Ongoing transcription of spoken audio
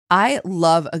I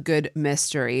love a good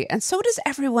mystery, and so does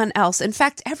everyone else. In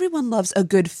fact, everyone loves a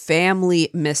good family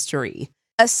mystery,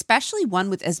 especially one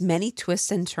with as many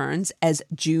twists and turns as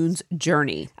June's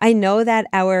Journey. I know that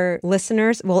our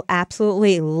listeners will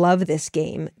absolutely love this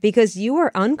game because you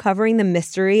are uncovering the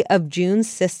mystery of June's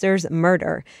sister's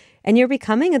murder. And you're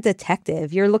becoming a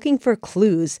detective. You're looking for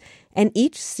clues, and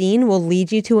each scene will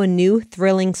lead you to a new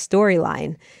thrilling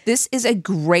storyline. This is a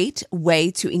great way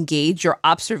to engage your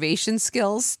observation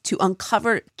skills to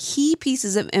uncover key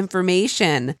pieces of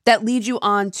information that lead you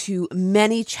on to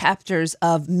many chapters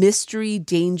of mystery,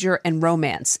 danger, and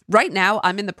romance. Right now,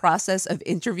 I'm in the process of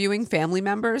interviewing family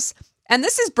members. And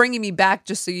this is bringing me back,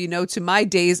 just so you know, to my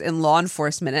days in law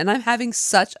enforcement. And I'm having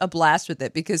such a blast with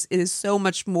it because it is so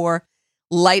much more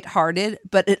lighthearted,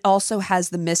 but it also has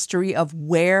the mystery of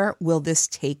where will this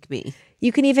take me?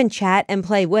 You can even chat and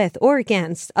play with or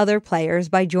against other players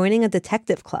by joining a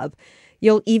detective club.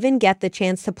 You'll even get the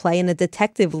chance to play in a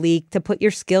detective league to put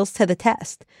your skills to the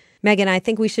test. Megan, I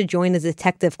think we should join a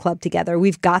detective club together.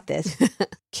 We've got this.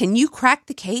 Can you crack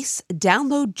the case?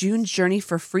 Download June's Journey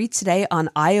for free today on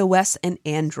iOS and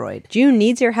Android. June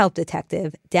needs your help,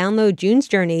 detective. Download June's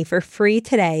Journey for free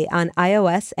today on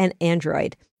iOS and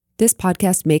Android. This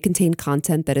podcast may contain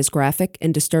content that is graphic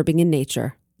and disturbing in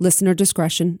nature. Listener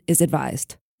discretion is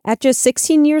advised. At just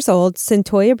 16 years old,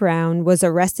 Cyntoia Brown was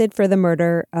arrested for the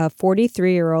murder of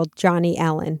 43-year-old Johnny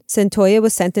Allen. Cyntoia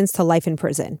was sentenced to life in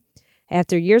prison.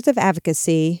 After years of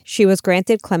advocacy, she was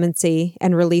granted clemency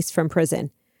and released from prison.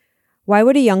 Why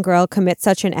would a young girl commit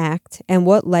such an act, and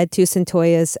what led to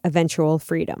Cyntoia's eventual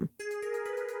freedom?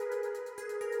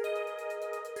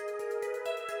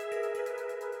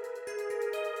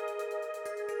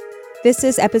 This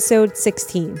is episode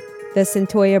 16, the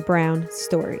Cyntoia Brown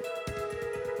story.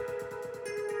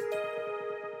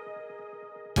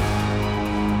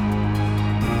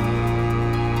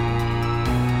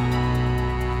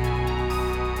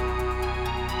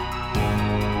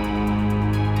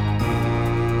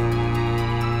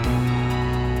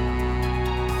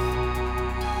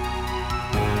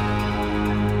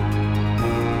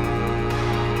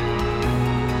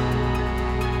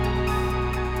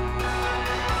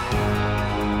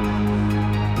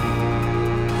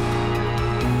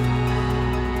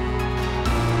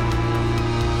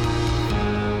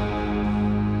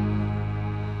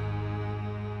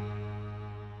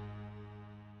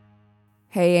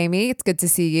 Hey, Amy, it's good to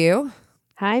see you.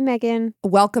 Hi, Megan.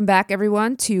 Welcome back,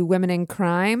 everyone, to Women in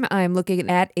Crime. I'm looking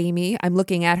at Amy. I'm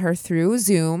looking at her through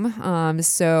Zoom.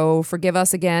 So forgive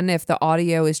us again if the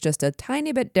audio is just a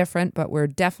tiny bit different, but we're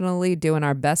definitely doing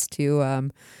our best to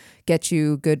get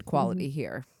you good quality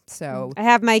here. So I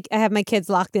have my kids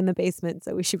locked in the basement,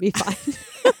 so we should be fine.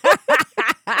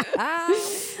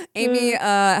 Amy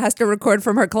has to record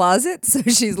from her closet, so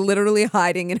she's literally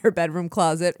hiding in her bedroom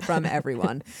closet from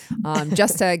everyone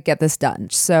just to get this done.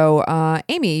 So,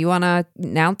 Amy, you want to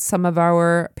announce some of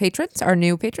our patrons, our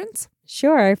new patrons?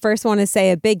 Sure. I first want to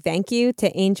say a big thank you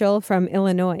to Angel from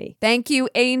Illinois. Thank you,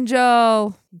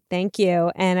 Angel. Thank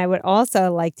you. And I would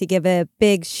also like to give a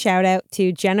big shout out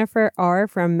to Jennifer R.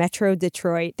 from Metro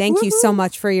Detroit. Thank you so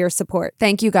much for your support.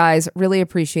 Thank you, guys. Really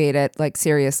appreciate it. Like,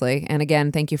 seriously. And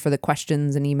again, thank you for the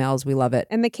questions and emails. We love it.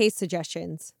 And the case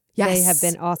suggestions. Yes. They have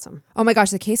been awesome. Oh my gosh,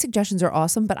 the case suggestions are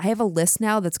awesome, but I have a list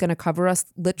now that's going to cover us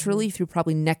literally through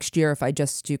probably next year if I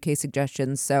just do case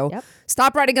suggestions. So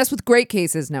Stop writing us with great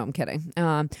cases. No, I'm kidding.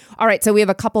 All right, so we have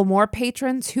a couple more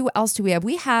patrons. Who else do we have?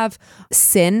 We have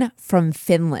Sin from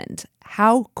Finland.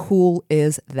 How cool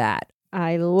is that?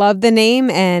 I love the name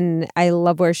and I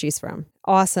love where she's from.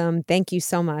 Awesome. Thank you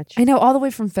so much. I know, all the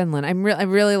way from Finland. I'm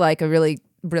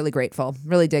really grateful.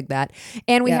 Really dig that.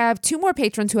 And we have two more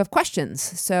patrons who have questions.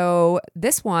 So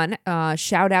this one,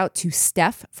 shout out to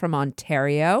Steph from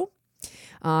Ontario.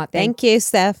 Thank you,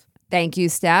 Steph. Thank you,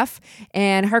 Steph.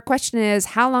 And her question is,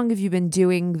 how long have you been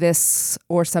doing this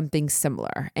or something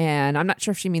similar? And I'm not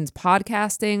sure if she means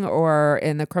podcasting or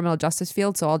in the criminal justice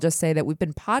field. So I'll just say that we've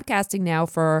been podcasting now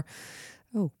for,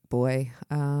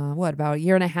 about a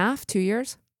year and a half, 2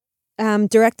 years?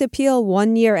 Direct Appeal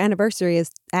 1 year anniversary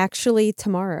is actually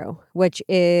tomorrow, which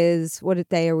is, what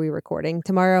day are we recording?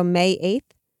 Tomorrow, May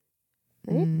 8th?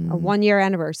 Right? A 1 year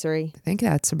anniversary. I think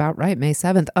that's about right. May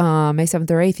 7th. May 7th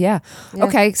or 8th. Yeah.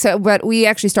 Okay. So, but we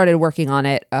actually started working on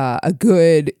it a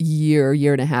good year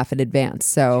and a half in advance.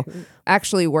 So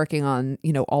actually working on,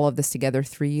 all of this together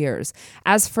 3 years.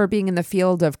 As for being in the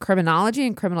field of criminology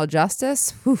and criminal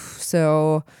justice,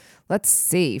 so let's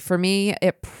see. For me,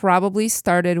 it probably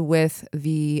started with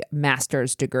the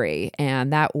master's degree,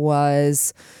 and that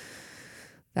was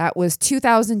That was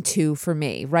 2002 for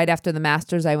me. Right after the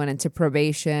master's, I went into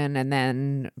probation and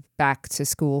then back to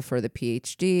school for the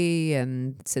PhD,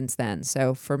 and since then.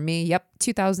 So for me, yep,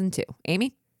 2002.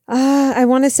 Amy? I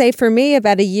want to say for me,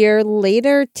 about a year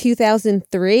later,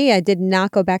 2003, I did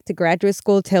not go back to graduate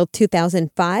school till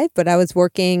 2005, but I was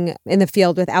working in the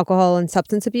field with alcohol and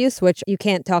substance abuse, which you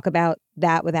can't talk about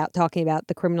that without talking about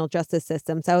the criminal justice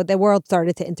system. So the world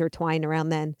started to intertwine around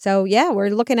then. So yeah,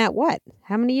 we're looking at what?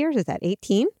 How many years is that?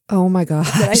 18? Oh my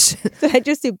gosh. Did I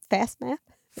just do fast math?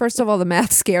 First of all, the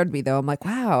math scared me though. I'm like,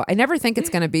 wow, I never think it's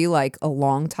going to be like a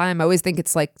long time. I always think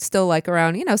it's like still like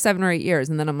around, 7 or 8 years.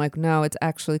 And then I'm like, no, it's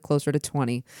actually closer to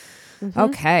 20.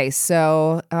 Okay,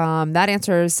 so that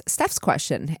answers Steph's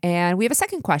question. And we have a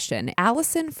second question.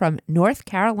 Allison from North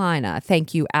Carolina.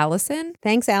 Thank you, Allison.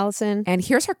 Thanks, Allison. And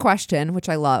here's her question, which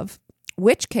I love.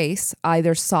 Which case,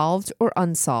 either solved or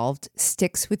unsolved,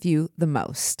 sticks with you the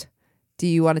most? Do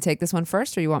you want to take this one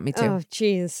first or you want me to? Oh,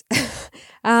 geez.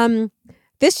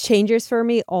 This changes for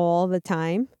me all the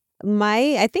time. I'm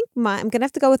going to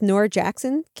have to go with Nora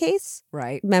Jackson case.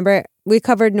 Right. Remember, we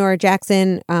covered Nora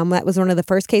Jackson. That was one of the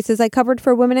first cases I covered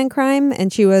for women in crime.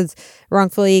 And she was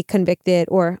wrongfully convicted,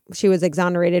 or she was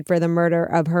exonerated for the murder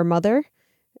of her mother.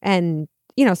 And,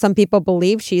 some people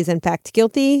believe she's in fact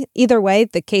guilty. Either way,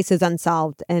 the case is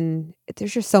unsolved. And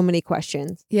there's just so many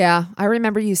questions. Yeah, I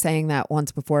remember you saying that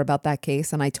once before about that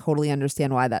case, and I totally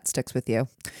understand why that sticks with you.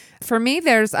 For me,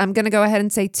 I'm going to go ahead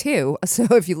and say 2. So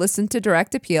if you listen to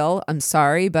Direct Appeal, I'm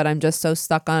sorry, but I'm just so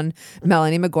stuck on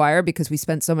Melanie McGuire because we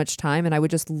spent so much time, and I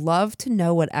would just love to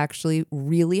know what actually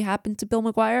really happened to Bill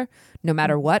McGuire, no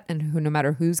matter what, and no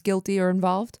matter who's guilty or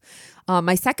involved.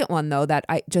 My second one, though, that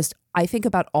I think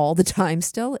about all the time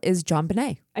still is John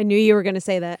Bonet. I knew you were going to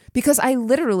say that. Because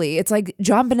it's like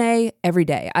John Bonet every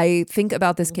day. I think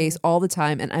about this case all the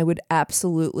time, and I would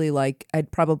absolutely I'd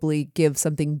probably give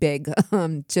something big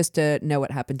just to know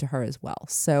what happened to her as well.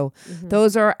 So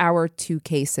those are our 2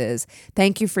 cases.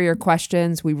 Thank you for your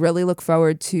questions. We really look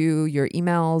forward to your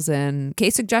emails and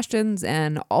case suggestions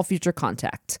and all future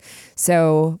contact.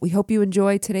 So we hope you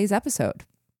enjoy today's episode.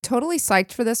 Totally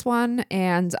psyched for this one,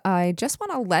 and I just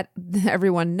want to let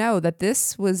everyone know that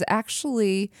this was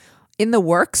actually in the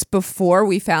works before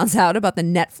we found out about the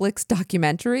Netflix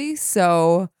documentary.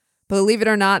 So believe it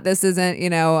or not, this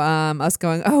isn't, us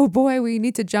going, oh boy, we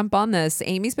need to jump on this.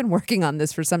 Amy's been working on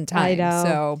this for some time. I know.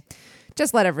 So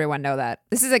just let everyone know that.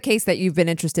 This is a case that you've been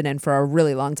interested in for a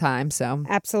really long time. So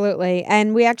absolutely.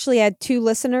 And we actually had 2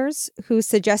 listeners who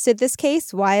suggested this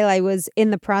case while I was in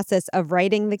the process of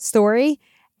writing the story.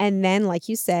 And then, like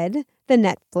you said, the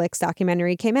Netflix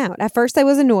documentary came out. At first, I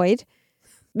was annoyed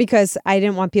because I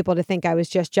didn't want people to think I was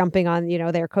just jumping on,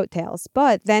 their coattails.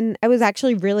 But then I was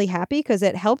actually really happy because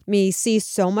it helped me see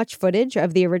so much footage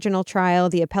of the original trial,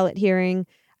 the appellate hearing.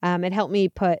 It helped me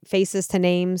put faces to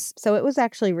names. So it was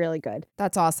actually really good.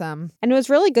 That's awesome. And it was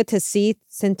really good to see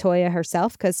Cyntoia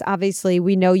herself because obviously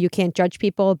we know you can't judge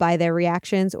people by their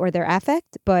reactions or their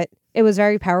affect, but it was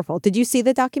very powerful. Did you see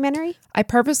the documentary? I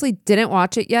purposely didn't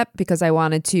watch it yet because I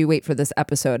wanted to wait for this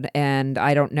episode, and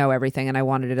I don't know everything, and I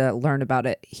wanted to learn about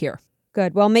it here.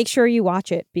 Good. Well, make sure you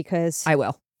watch it because I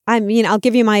will. I'll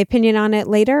give you my opinion on it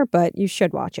later, but you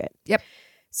should watch it. Yep.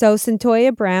 So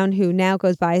Cyntoia Brown, who now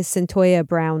goes by Cyntoia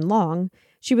Brown Long,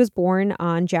 she was born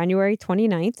on January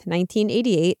 29th,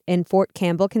 1988 in Fort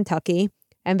Campbell, Kentucky.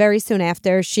 And very soon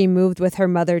after, she moved with her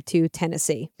mother to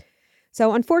Tennessee.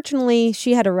 So unfortunately,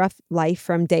 she had a rough life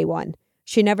from day one.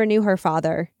 She never knew her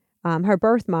father. Her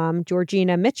birth mom,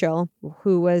 Georgina Mitchell,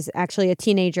 who was actually a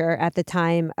teenager at the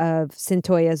time of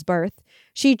Cyntoia's birth,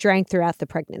 she drank throughout the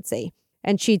pregnancy.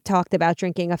 And she talked about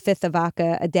drinking a 5th of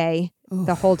vodka a day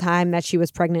the whole time that she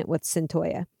was pregnant with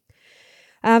Cyntoia.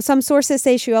 Some sources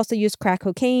say she also used crack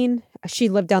cocaine. She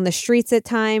lived on the streets at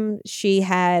times. She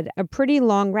had a pretty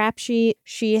long rap sheet.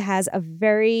 She has a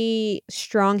very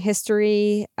strong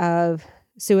history of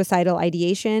suicidal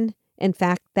ideation. In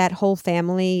fact, that whole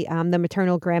family, the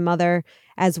maternal grandmother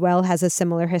as well, has a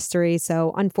similar history.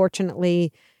 So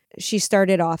unfortunately, she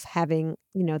started off having,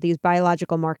 these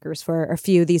biological markers for a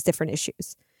few of these different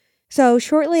issues. So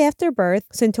shortly after birth,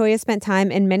 Cyntoia spent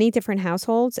time in many different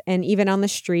households and even on the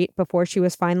street before she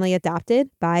was finally adopted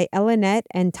by Elinette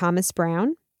and Thomas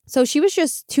Brown. So she was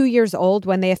just 2 years old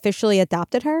when they officially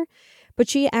adopted her, but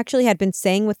she actually had been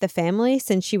staying with the family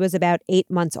since she was about 8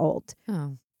 months old.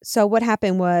 Oh. So what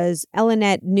happened was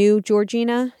Elinette knew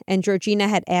Georgina, and Georgina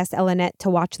had asked Elinette to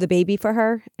watch the baby for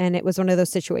her, and it was one of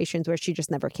those situations where she just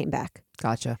never came back.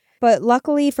 Gotcha. But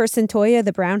luckily for Cyntoia,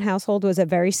 the Brown household was a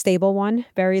very stable one,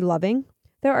 very loving.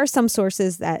 There are some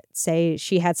sources that say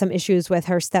she had some issues with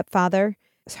her stepfather,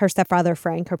 her stepfather,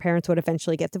 Frank. Her parents would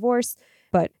eventually get divorced.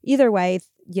 But either way,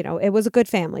 it was a good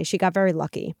family. She got very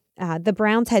lucky. The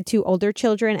Browns had 2 older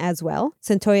children as well.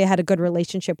 Cyntoia had a good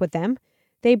relationship with them.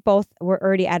 They both were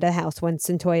already out of the house when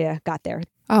Cyntoia got there.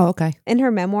 Oh, okay. In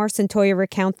her memoir, Cyntoia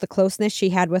recounts the closeness she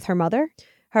had with her mother.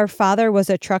 Her father was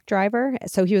a truck driver,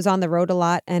 so he was on the road a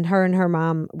lot, and her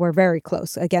mom were very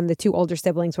close. Again, the 2 older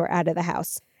siblings were out of the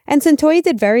house. And Cyntoia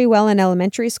did very well in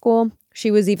elementary school. She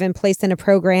was even placed in a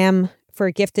program for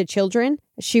gifted children.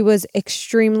 She was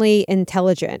extremely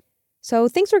intelligent. So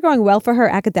things were going well for her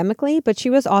academically, but she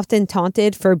was often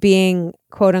taunted for being,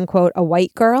 quote unquote, a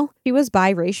white girl. She was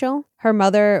biracial. Her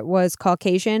mother was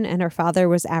Caucasian and her father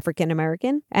was African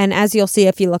American. And as you'll see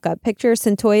if you look up pictures,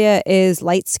 Cyntoia is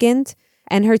light-skinned.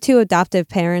 And her 2 adoptive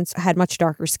parents had much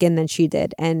darker skin than she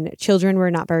did, and children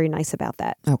were not very nice about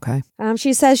that. Okay.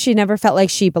 She says she never felt like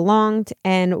she belonged,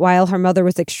 and while her mother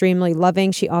was extremely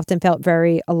loving, she often felt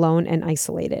very alone and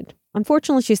isolated.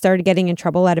 Unfortunately, she started getting in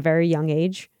trouble at a very young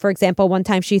age. For example, one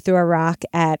time she threw a rock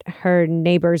at her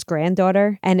neighbor's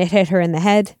granddaughter, and it hit her in the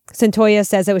head. Cyntoia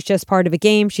says it was just part of a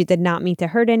game. She did not mean to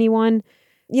hurt anyone.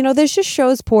 This just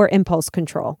shows poor impulse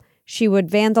control. She would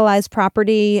vandalize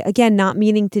property, again, not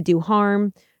meaning to do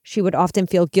harm. She would often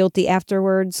feel guilty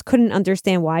afterwards, couldn't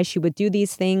understand why she would do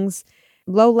these things.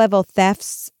 Low-level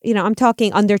thefts, I'm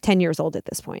talking under 10 years old at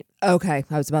this point. Okay.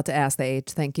 I was about to ask the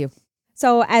age. Thank you.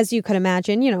 So as you could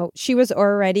imagine, she was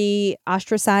already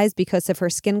ostracized because of her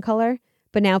skin color.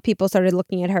 But now people started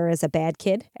looking at her as a bad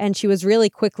kid. And she was really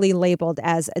quickly labeled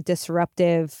as a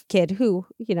disruptive kid who,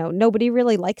 nobody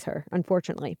really liked her,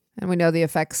 unfortunately. And we know the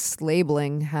effects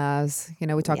labeling has. We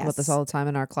talk about this all the time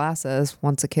in our classes.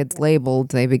 Once a kid's labeled,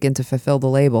 they begin to fulfill the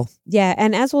label. Yeah.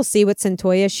 And as we'll see with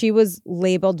Cyntoia, she was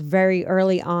labeled very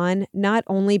early on, not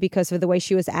only because of the way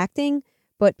she was acting,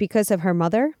 but because of her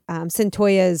mother.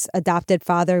 Cyntoia's adopted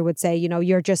father would say,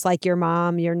 you're just like your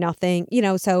mom, you're nothing,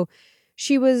 so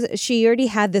she already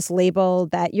had this label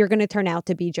that you're going to turn out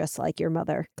to be just like your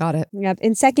mother. Got it. Yep.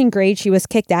 In 2nd grade, she was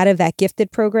kicked out of that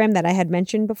gifted program that I had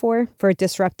mentioned before for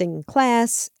disrupting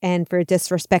class and for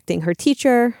disrespecting her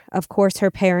teacher. Of course,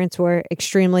 her parents were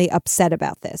extremely upset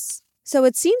about this. So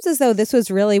it seems as though this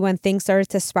was really when things started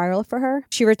to spiral for her.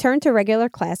 She returned to regular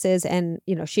classes and,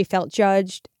 she felt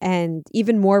judged and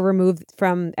even more removed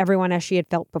from everyone as she had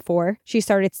felt before. She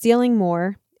started stealing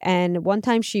more. And one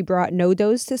time she brought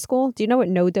no-dose to school. Do you know what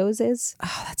no-dose is?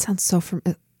 Oh, that sounds so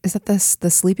is that the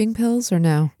sleeping pills or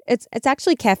no? It's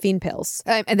actually caffeine pills.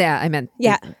 I meant.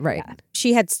 Yeah. Right. Yeah.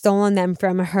 She had stolen them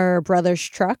from her brother's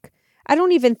truck. I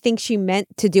don't even think she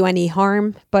meant to do any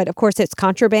harm, but of course it's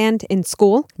contraband in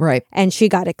school. Right. And she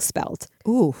got expelled.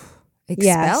 Ooh,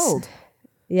 expelled. Yes.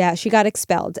 Yeah, she got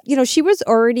expelled. She was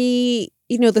already,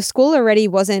 the school already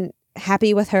wasn't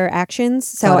happy with her actions.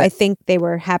 So I think they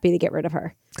were happy to get rid of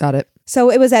her. Got it.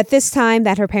 So it was at this time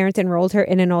that her parents enrolled her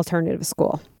in an alternative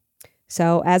school.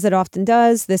 So as it often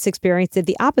does, this experience did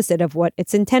the opposite of what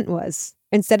its intent was.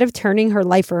 Instead of turning her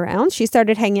life around, she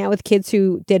started hanging out with kids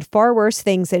who did far worse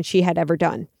things than she had ever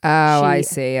done. Oh, I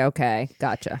see. Okay.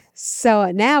 Gotcha.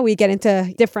 So now we get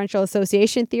into differential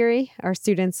association theory. Our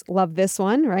students love this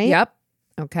one, right? Yep.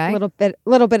 Okay. A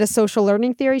little bit of social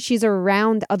learning theory. She's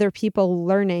around other people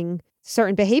learning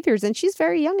certain behaviors, and she's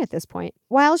very young at this point.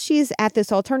 While she's at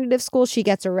this alternative school, she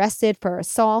gets arrested for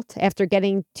assault after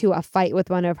getting to a fight with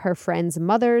one of her friend's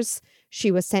mothers. She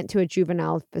was sent to a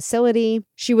juvenile facility.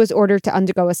 She was ordered to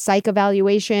undergo a psych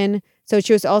evaluation. So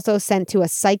she was also sent to a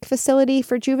psych facility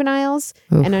for juveniles.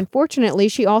 Oof. And unfortunately,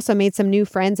 she also made some new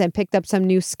friends and picked up some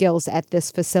new skills at this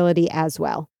facility as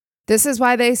well. This is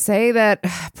why they say that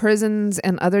prisons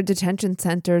and other detention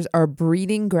centers are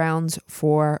breeding grounds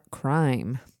for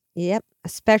crime. Yep.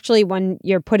 Especially when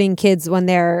you're putting kids when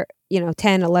they're,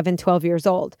 10, 11, 12 years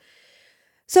old.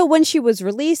 So when she was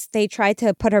released, they tried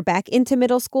to put her back into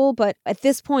middle school, but at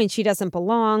this point, she doesn't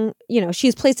belong.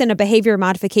 She's placed in a behavior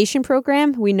modification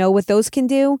program. We know what those can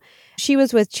do. She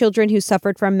was with children who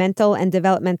suffered from mental and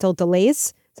developmental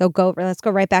delays. So let's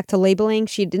go right back to labeling.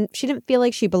 She didn't feel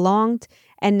like she belonged.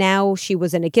 And now she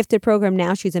was in a gifted program.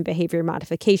 Now she's in behavior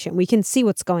modification. We can see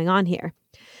what's going on here.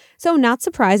 So not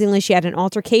surprisingly, she had an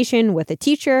altercation with a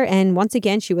teacher. And once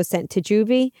again, she was sent to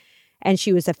juvie. And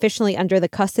she was officially under the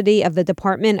custody of the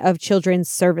Department of Children's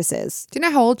Services. Do you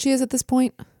know how old she is at this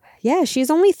point? Yeah,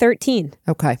 she's only 13.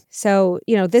 Okay. So,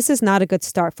 this is not a good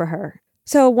start for her.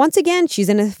 So once again, she's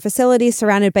in a facility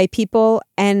surrounded by people,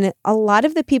 and a lot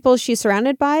of the people she's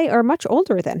surrounded by are much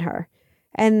older than her.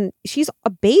 And she's a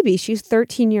baby. She's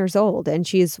 13 years old, and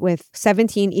she's with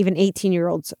 17, even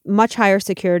 18-year-olds. Much higher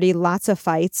security, lots of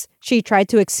fights. She tried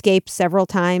to escape several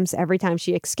times. Every time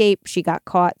she escaped, she got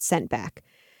caught, sent back.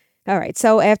 All right.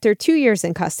 So after 2 years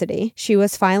in custody, she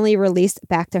was finally released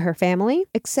back to her family,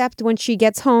 except when she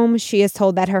gets home, she is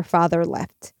told that her father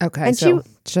left. Okay. And So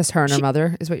it's just her and her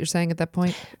mother is what you're saying at that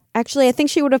point? Actually, I think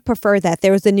she would have preferred that.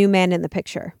 There was a new man in the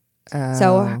picture.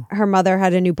 So her mother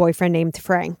had a new boyfriend named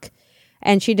Frank,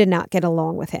 and she did not get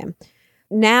along with him.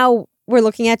 Now we're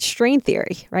looking at strain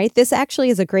theory, right? This actually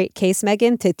is a great case,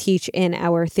 Megan, to teach in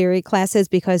our theory classes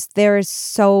because there is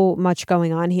so much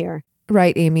going on here.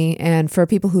 Right, Amy. And for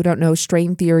people who don't know,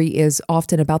 strain theory is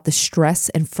often about the stress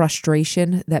and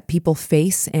frustration that people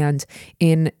face. And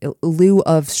in lieu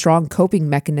of strong coping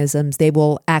mechanisms, they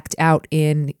will act out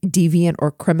in deviant or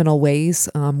criminal ways,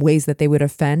 ways that they would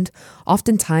offend.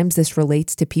 Oftentimes, this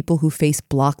relates to people who face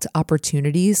blocked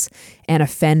opportunities and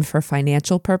offend for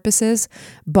financial purposes.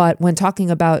 But when talking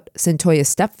about Cyntoia's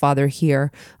stepfather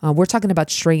here, we're talking about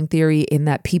strain theory in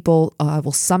that people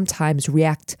will sometimes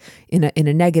react in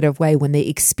a negative way when they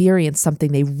experience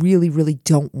something they really, really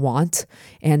don't want.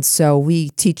 And so we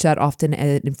teach that often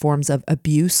in forms of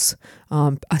abuse.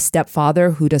 A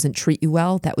stepfather who doesn't treat you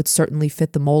well, that would certainly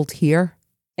fit the mold here.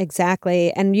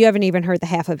 Exactly. And you haven't even heard the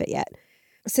half of it yet.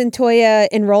 Cyntoia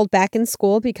enrolled back in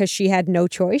school because she had no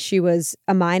choice. She was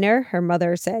a minor. Her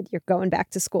mother said, "You're going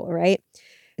back to school," right?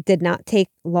 It did not take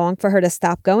long for her to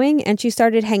stop going, and she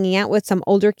started hanging out with some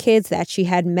older kids that she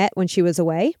had met when she was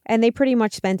away, and they pretty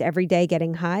much spent every day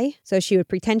getting high. So she would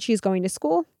pretend she's going to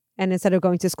school, and instead of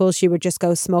going to school, she would just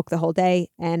go smoke the whole day.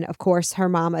 And of course, her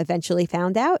mom eventually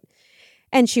found out,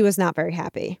 and she was not very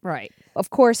happy. Right. Of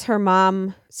course, her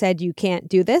mom said, "You can't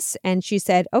do this." And she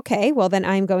said, "Okay, well, then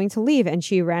I'm going to leave." And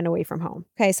she ran away from home.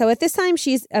 Okay, so at this time,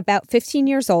 she's about 15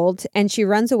 years old, and she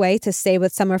runs away to stay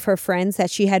with some of her friends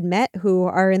that she had met who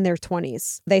are in their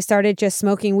 20s. They started just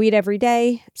smoking weed every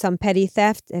day, some petty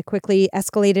theft. It quickly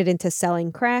escalated into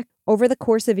selling crack. Over the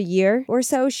course of a year or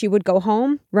so, she would go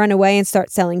home, run away and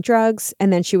start selling drugs,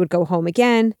 and then she would go home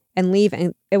again and leave,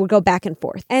 and it would go back and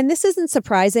forth. And this isn't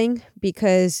surprising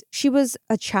because she was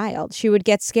a child. She would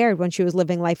get scared when she was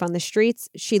living life on the streets.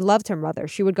 She loved her mother.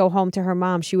 She would go home to her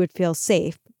mom. She would feel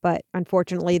safe. But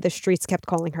unfortunately, the streets kept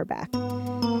calling her back.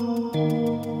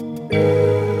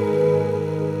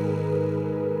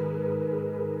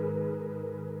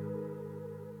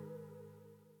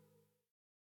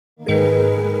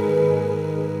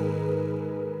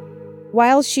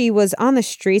 While she was on the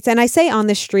streets, and I say on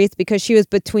the streets because she was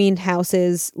between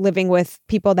houses living with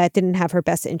people that didn't have her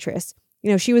best interests.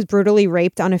 You know, she was brutally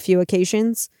raped on a few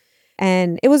occasions.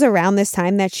 And it was around this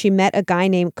time that she met a guy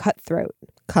named Cutthroat.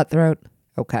 Cutthroat.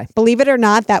 Okay. Believe it or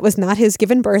not, that was not his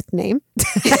given birth name.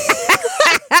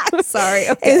 Sorry.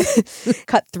 Okay.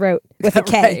 Cutthroat with a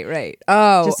K. Right.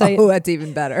 Oh, So that's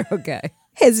even better. Okay.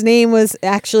 his name was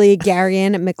actually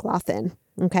Garion McLaughlin.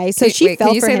 Okay, so she fell for him.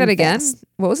 Can you say that again? fast.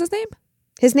 What was his name?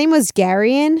 His name was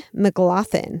Garion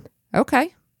McLaughlin.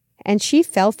 Okay. And she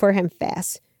fell for him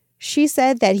fast. She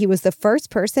said that he was the first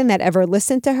person that ever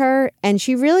listened to her, and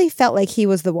she really felt like he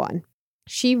was the one.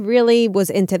 She really was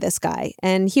into this guy,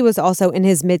 and he was also in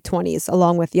his mid-20s,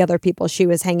 along with the other people she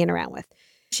was hanging around with.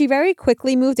 She very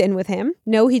quickly moved in with him.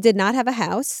 No, he did not have a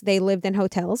house. They lived in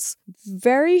hotels.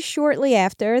 Very shortly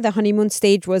after the honeymoon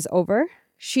stage was over,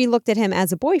 she looked at him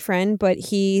as a boyfriend, but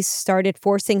he started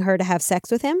forcing her to have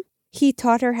sex with him. He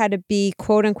taught her how to be,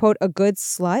 quote unquote, a good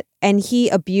slut, and he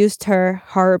abused her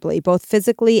horribly, both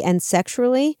physically and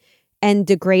sexually, and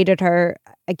degraded her.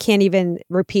 I can't even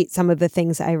repeat some of the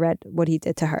things I read what he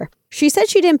did to her. She said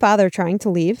she didn't bother trying to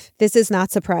leave. This is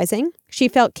not surprising. She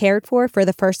felt cared for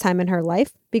the first time in her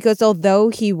life because although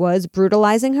he was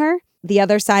brutalizing her, the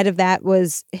other side of that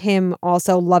was him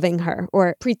also loving her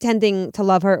or pretending to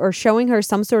love her or showing her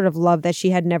some sort of love that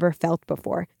she had never felt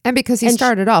before. And because he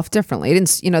started off differently. It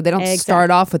didn't, they don't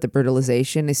start off with the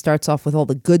brutalization. He starts off with all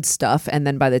the good stuff. And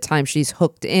then by the time she's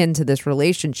hooked into this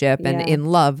relationship and in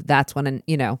love, that's when,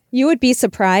 You would be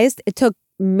surprised. It took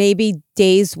maybe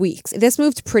days, weeks. This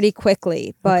moved pretty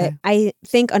quickly. But I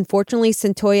think, unfortunately,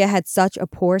 Cyntoia had such a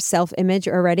poor self-image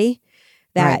already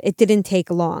that it didn't take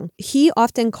long. He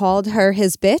often called her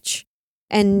his bitch.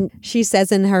 And she says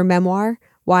in her memoir,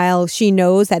 while she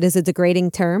knows that is a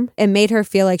degrading term, it made her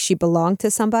feel like she belonged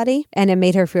to somebody and it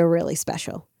made her feel really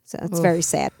special. So it's very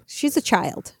sad. She's a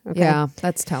child. Okay? Yeah,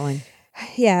 that's telling.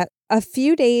 Yeah. A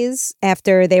few days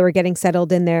after they were getting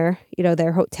settled in their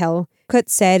hotel, Kut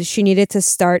said she needed to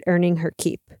start earning her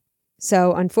keep.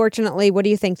 So unfortunately, what do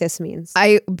you think this means?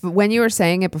 When you were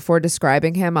saying it before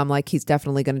describing him, I'm like, he's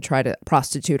definitely going to try to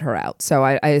prostitute her out. So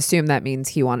I assume that means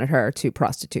he wanted her to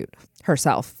prostitute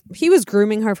herself. He was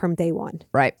grooming her from day one.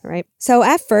 Right. So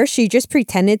at first, she just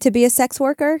pretended to be a sex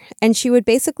worker, and she would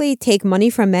basically take money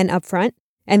from men up front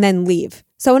and then leave.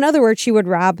 So in other words, she would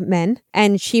rob men,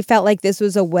 and she felt like this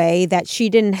was a way that she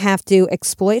didn't have to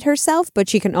exploit herself, but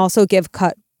she can also give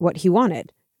Cut what he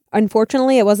wanted.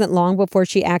 Unfortunately, it wasn't long before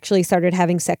she actually started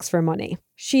having sex for money.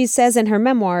 She says in her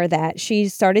memoir that she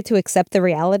started to accept the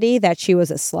reality that she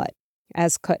was a slut,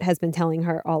 as Cut has been telling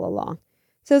her all along.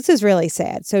 So this is really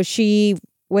sad. So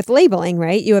with labeling,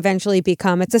 right, you eventually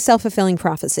become, it's a self-fulfilling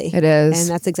prophecy. It is. And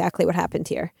that's exactly what happened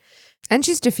here. And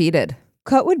she's defeated.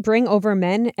 Cut would bring over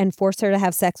men and force her to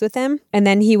have sex with him, and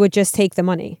then he would just take the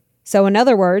money. So in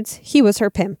other words, he was her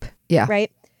pimp. Yeah.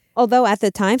 Right? Although at the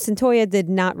time, Cyntoia did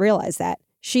not realize that.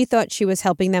 She thought she was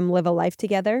helping them live a life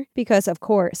together because, of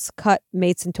course, Cut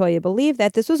made Cyntoia believe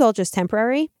that this was all just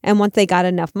temporary. And once they got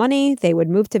enough money, they would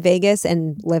move to Vegas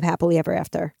and live happily ever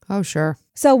after. Oh, sure.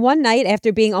 So one night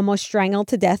after being almost strangled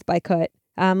to death by Cut,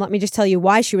 let me just tell you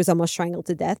why she was almost strangled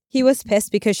to death. He was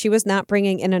pissed because she was not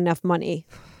bringing in enough money.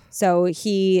 So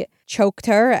he choked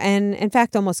her and, in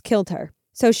fact, almost killed her.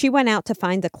 So she went out to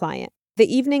find a client.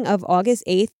 The evening of August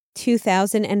 8th,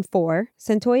 2004,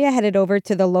 Cyntoia headed over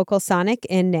to the local Sonic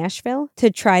in Nashville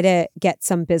to try to get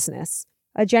some business.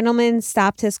 A gentleman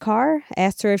stopped his car,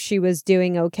 asked her if she was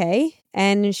doing okay,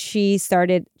 and she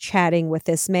started chatting with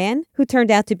this man, who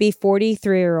turned out to be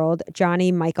 43-year-old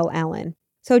Johnny Michael Allen.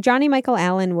 So Johnny Michael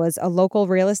Allen was a local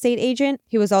real estate agent.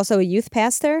 He was also a youth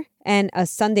pastor and a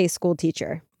Sunday school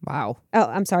teacher. Wow. Oh,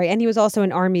 I'm sorry. And he was also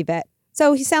an Army vet.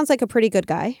 So he sounds like a pretty good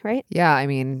guy, right? Yeah, I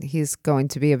mean, he's going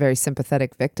to be a very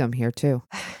sympathetic victim here, too.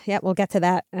 Yeah, we'll get to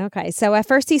that. Okay. So at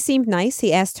first he seemed nice.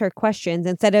 He asked her questions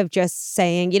instead of just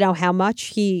saying, how much.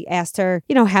 He asked her,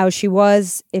 how she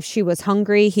was, if she was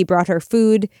hungry. He brought her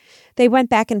food. They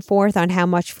went back and forth on how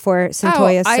much for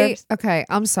Cyntoia's service. Okay,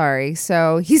 I'm sorry.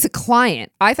 So he's a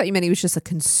client. I thought you meant he was just a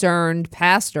concerned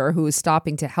pastor who was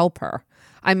stopping to help her.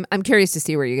 I'm curious to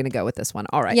see where you're going to go with this one.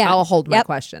 All right, yeah. I'll hold my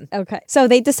question. Okay. So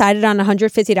they decided on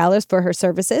 $150 for her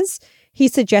services. He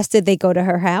suggested they go to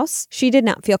her house. She did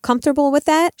not feel comfortable with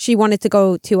that. She wanted to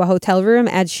go to a hotel room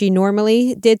as she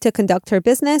normally did to conduct her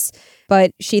business, but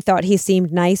she thought he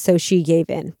seemed nice, so she gave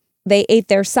in. They ate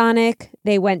their Sonic.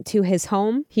 They went to his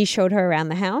home. He showed her around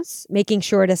the house, making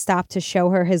sure to stop to show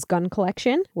her his gun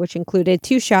collection, which included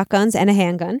 2 shotguns and a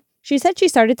handgun. She said she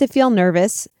started to feel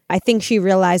nervous. I think she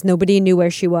realized nobody knew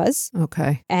where she was.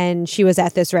 Okay. And she was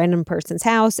at this random person's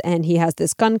house, and he has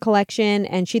this gun collection,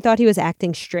 and she thought he was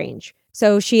acting strange.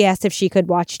 So she asked if she could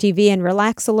watch TV and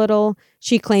relax a little.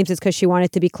 She claims it's because she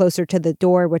wanted to be closer to the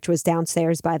door, which was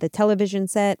downstairs by the television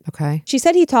set. Okay. She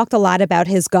said he talked a lot about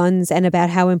his guns and about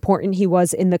how important he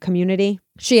was in the community.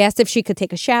 She asked if she could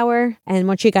take a shower, and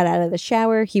when she got out of the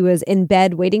shower, he was in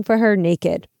bed waiting for her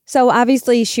naked. So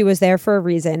obviously she was there for a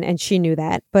reason, and she knew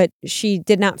that, but she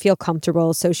did not feel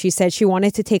comfortable. So she said she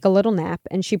wanted to take a little nap,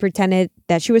 and she pretended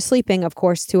that she was sleeping, of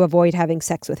course, to avoid having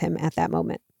sex with him at that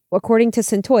moment. According to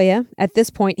Cyntoia, at this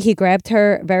point, he grabbed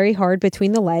her very hard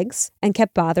between the legs and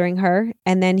kept bothering her,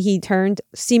 and then he turned,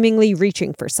 seemingly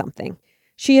reaching for something.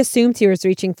 She assumed he was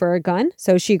reaching for a gun,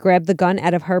 so she grabbed the gun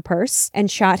out of her purse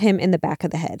and shot him in the back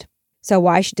of the head. So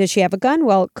why did she have a gun?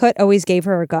 Well, Kut always gave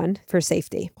her a gun for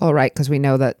safety. All right, because we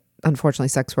know that, unfortunately,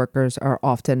 sex workers are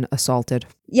often assaulted.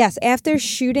 Yes, after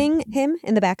shooting him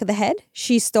in the back of the head,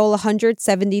 she stole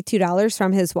 $172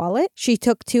 from his wallet. She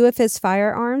took 2 of his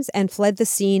firearms and fled the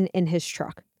scene in his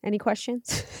truck. Any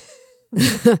questions?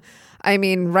 I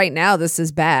mean, right now, this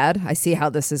is bad. I see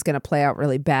how this is going to play out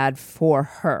really bad for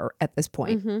her at this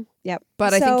point. Mm-hmm. Yep.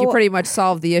 But I think you pretty much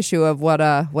solved the issue of what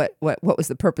was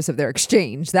the purpose of their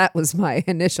exchange. That was my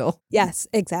initial. Yes,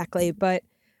 exactly. But,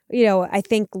 I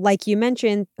think, like you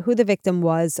mentioned, who the victim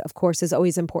was, of course, is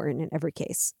always important in every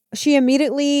case. She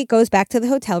immediately goes back to the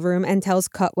hotel room and tells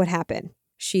Kut what happened.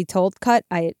 She told Kut,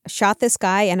 I shot this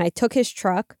guy and I took his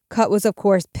truck. Kut was, of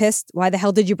course, pissed. Why the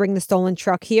hell did you bring the stolen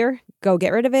truck here? Go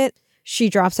get rid of it. She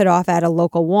drops it off at a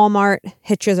local Walmart,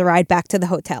 hitches a ride back to the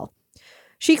hotel.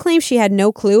 She claims she had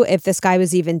no clue if this guy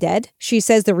was even dead. She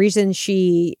says the reason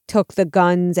she took the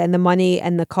guns and the money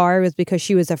and the car was because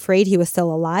she was afraid he was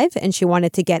still alive and she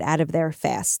wanted to get out of there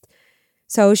fast.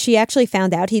 So she actually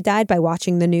found out he died by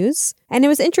watching the news. And it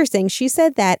was interesting. She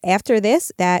said that after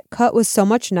this, that Kut was so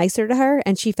much nicer to her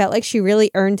and she felt like she really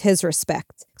earned his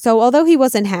respect. So although he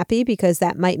wasn't happy because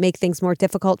that might make things more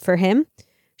difficult for him,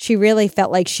 she really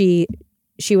felt like she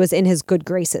was in his good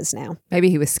graces now. Maybe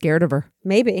he was scared of her.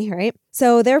 Maybe, right?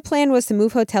 So their plan was to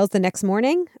move hotels the next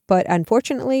morning, but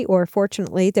unfortunately, or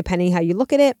fortunately, depending how you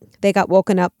look at it, they got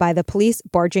woken up by the police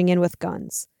barging in with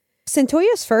guns.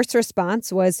 Cyntoia's first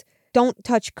response was, "Don't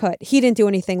touch Kut. He didn't do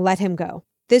anything. Let him go."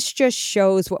 This just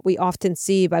shows what we often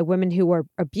see by women who were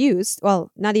abused.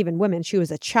 Well, not even women. She was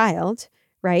a child,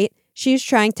 right? She was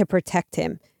trying to protect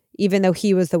him. even though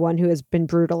he was the one who has been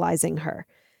brutalizing her.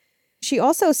 She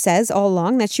also says all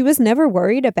along that she was never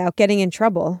worried about getting in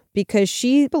trouble because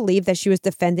she believed that she was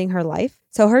defending her life.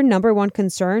 So her number one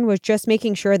concern was just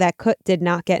making sure that Kut did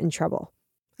not get in trouble.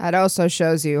 That also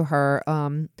shows you her,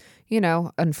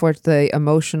 unfortunately,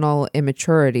 emotional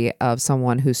immaturity of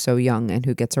someone who's so young and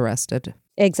who gets arrested.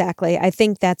 Exactly. I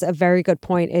think that's a very good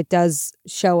point. It does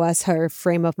show us her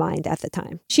frame of mind at the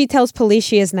time. She tells police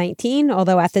she is 19,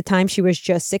 although at the time she was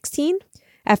just 16.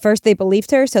 At first, they believed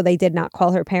her, so they did not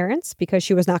call her parents because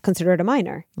she was not considered a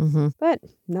minor. Mm-hmm. But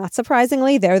not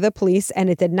surprisingly, they're the police, and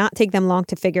it did not take them long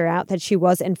to figure out that she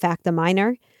was, in fact, a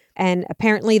minor. And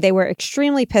apparently, they were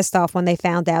extremely pissed off when they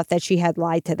found out that she had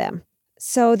lied to them.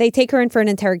 So they take her in for an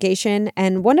interrogation.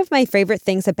 And one of my favorite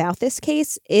things about this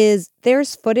case is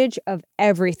there's footage of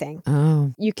everything.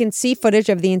 Oh. You can see footage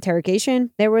of the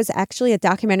interrogation. There was actually a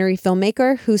documentary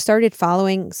filmmaker who started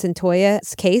following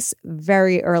Cyntoia's case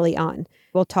very early on.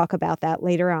 We'll talk about that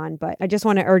later on, but I just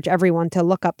want to urge everyone to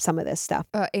look up some of this stuff.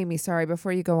 Amy, sorry,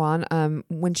 before you go on,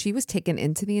 when she was taken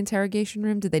into the interrogation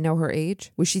room, did they know her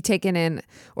age? Was she taken in,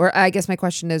 or I guess my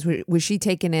question is, was she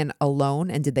taken in alone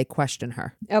and did they question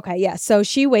her? Okay, yeah. So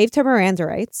she waived her Miranda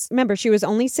rights. Remember, she was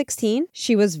only 16.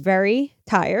 She was very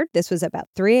tired. This was about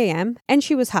 3 a.m. and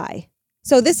she was high.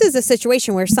 So this is a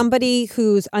situation where somebody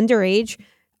who's underage,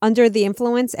 under the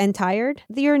influence and tired,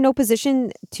 you're in no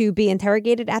position to be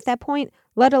interrogated at that point,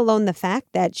 let alone the fact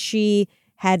that she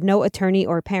had no attorney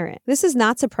or parent. This is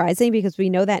not surprising because we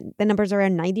know that the numbers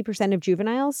around 90% of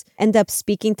juveniles end up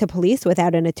speaking to police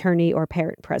without an attorney or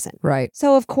parent present. Right.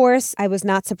 So, of course, I was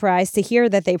not surprised to hear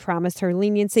that they promised her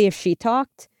leniency if she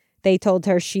talked. They told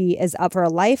her she is up for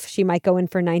life. She might go in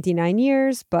for 99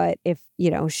 years, but if,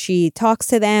 she talks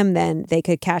to them, then they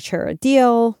could catch her a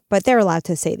deal. But they're allowed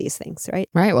to say these things, right?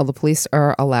 Right. Well, the police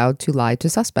are allowed to lie to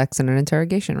suspects in an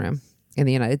interrogation room in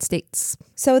the United States.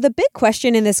 So the big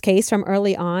question in this case from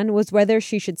early on was whether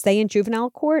she should stay in juvenile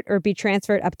court or be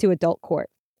transferred up to adult court.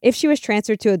 If she was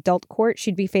transferred to adult court,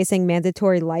 she'd be facing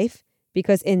mandatory life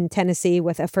because in Tennessee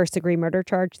with a first-degree murder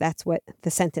charge, that's what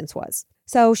the sentence was.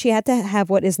 So she had to have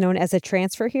what is known as a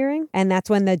transfer hearing, and that's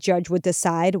when the judge would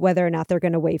decide whether or not they're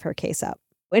going to waive her case up.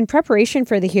 In preparation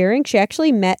for the hearing, she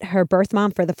actually met her birth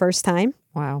mom for the first time.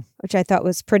 Wow. Which I thought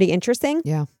was pretty interesting.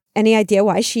 Yeah. Any idea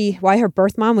why her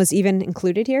birth mom was even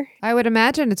included here? I would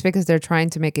imagine it's because they're trying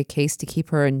to make a case to keep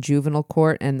her in juvenile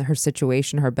court and her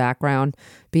situation, her background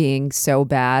being so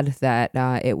bad that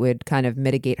it would kind of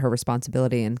mitigate her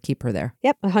responsibility and keep her there.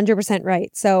 Yep, 100%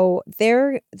 right. So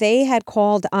they had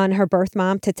called on her birth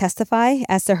mom to testify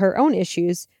as to her own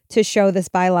issues to show this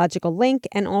biological link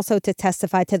and also to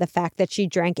testify to the fact that she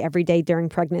drank every day during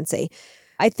pregnancy.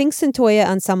 I think Cyntoia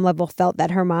on some level felt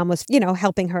that her mom was,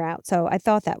 helping her out. So I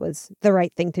thought that was the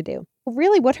right thing to do.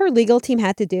 Really, what her legal team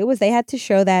had to do was they had to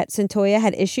show that Cyntoia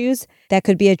had issues that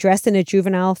could be addressed in a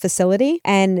juvenile facility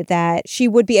and that she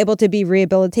would be able to be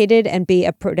rehabilitated and be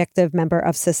a productive member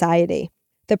of society.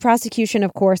 The prosecution,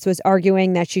 of course, was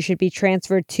arguing that she should be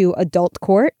transferred to adult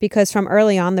court because from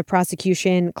early on, the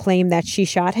prosecution claimed that she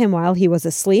shot him while he was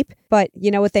asleep. But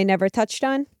you know what they never touched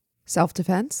on?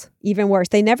 Self-defense? Even worse,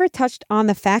 they never touched on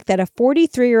the fact that a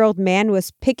 43-year-old man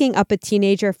was picking up a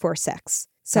teenager for sex.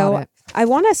 So I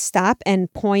want to stop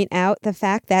and point out the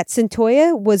fact that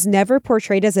Cyntoia was never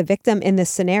portrayed as a victim in this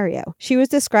scenario. She was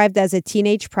described as a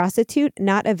teenage prostitute,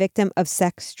 not a victim of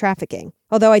sex trafficking.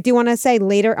 Although I do want to say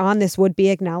later on this would be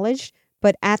acknowledged,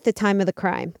 but at the time of the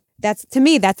crime. To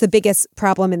me, that's the biggest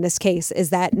problem in this case, is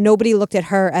that nobody looked at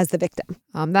her as the victim.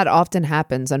 That often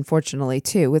happens, unfortunately,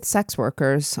 too, with sex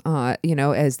workers,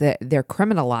 as they're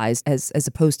criminalized as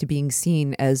opposed to being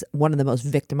seen as one of the most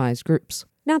victimized groups.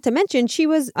 Not to mention, she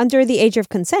was under the age of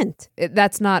consent.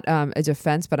 That's not a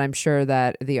defense, but I'm sure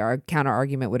that the counter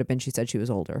argument would have been she said she was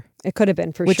older. It could have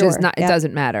been, for Which sure. Which is not, Yep. It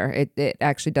doesn't matter. It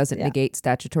actually doesn't negate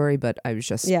statutory, but I was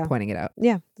just pointing it out.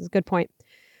 Yeah, that's a good point.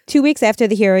 2 weeks after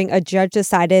the hearing, a judge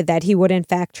decided that he would in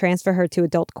fact transfer her to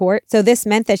adult court. So this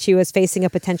meant that she was facing a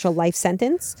potential life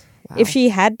sentence. Wow. If she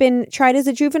had been tried as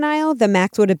a juvenile, the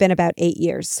max would have been about 8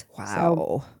 years. Wow.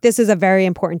 So this is a very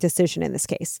important decision in this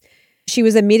case. She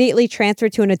was immediately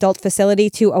transferred to an adult facility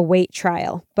to await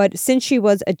trial. But since she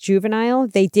was a juvenile,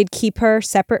 they did keep her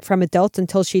separate from adults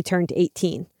until she turned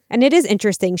 18. And it is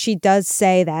interesting. She does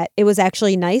say that it was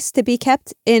actually nice to be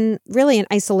kept in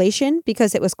isolation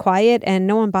because it was quiet and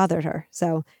no one bothered her.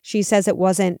 So she says it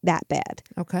wasn't that bad.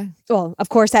 Okay. Well, of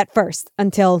course, at first,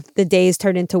 until the days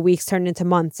turned into weeks, turned into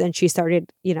months, and she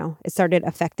started, it started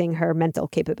affecting her mental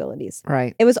capabilities.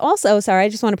 Right. It was also, I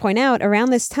just want to point out, around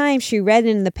this time, she read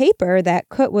in the paper that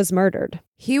Kut was murdered.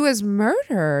 He was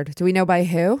murdered. Do we know by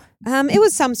who? It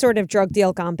was some sort of drug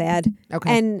deal gone bad.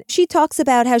 Okay. And she talks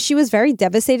about how she was very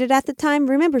devastated at the time.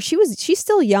 Remember, she's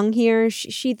still young here.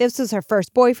 This was her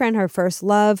first boyfriend, her first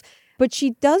love. But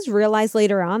she does realize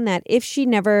later on that if she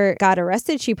never got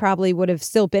arrested, she probably would have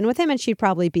still been with him and she'd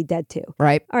probably be dead too.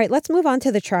 Right. All right, let's move on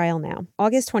to the trial now.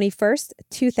 August 21st,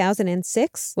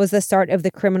 2006 was the start of the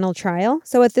criminal trial.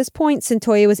 So at this point,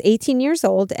 Cyntoia was 18 years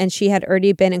old and she had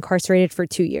already been incarcerated for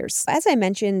 2 years. As I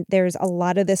mentioned, there's a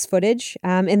lot of this footage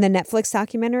in the Netflix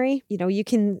documentary. You know, you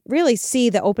can really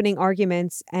see the opening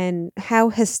arguments and how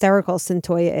hysterical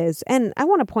Cyntoia is. And I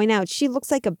want to point out, she looks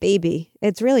like a baby.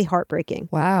 It's really heartbreaking.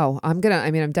 Wow. I'm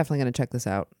definitely gonna check this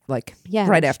out.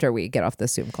 Right after we get off the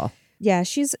Zoom call. Yeah,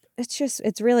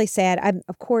 it's really sad.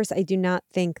 Of course, I do not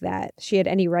think that she had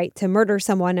any right to murder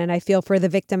someone, and I feel for the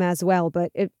victim as well.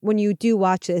 But when you do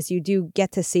watch this, you do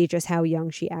get to see just how young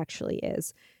she actually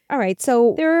is. All right,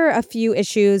 so there are a few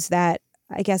issues a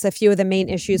few of the main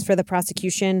issues for the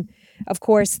prosecution. Of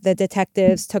course, the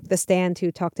detectives took the stand who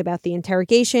talked about the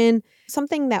interrogation.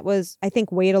 Something that was, I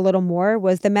think, weighed a little more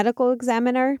was the medical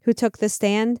examiner who took the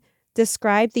stand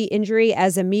described the injury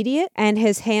as immediate and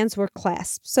his hands were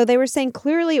clasped. So they were saying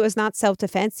clearly it was not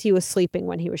self-defense. He was sleeping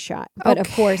when he was shot. But of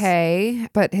course,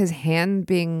 but his hand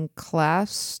being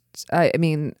clasped,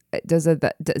 does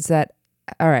that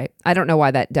all right. I don't know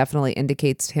why that definitely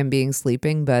indicates him being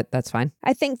sleeping, but that's fine.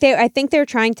 I think they're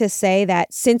trying to say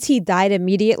that since he died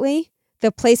immediately,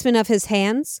 the placement of his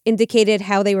hands indicated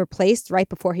how they were placed right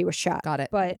before he was shot. Got it.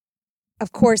 But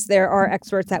of course, there are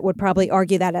experts that would probably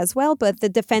argue that as well, but the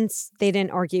defense, they didn't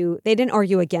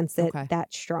argue against it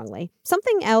that strongly.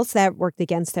 Something else that worked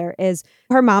against her is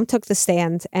her mom took the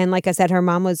stand. And like I said, her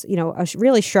mom was, a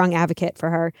really strong advocate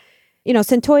for her.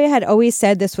 Cyntoia had always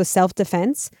said this was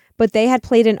self-defense, but they had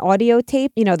played an audio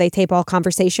tape. They tape all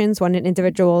conversations when an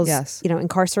individual's,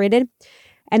 incarcerated.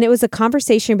 And it was a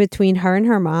conversation between her and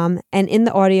her mom. And in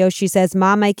the audio, she says,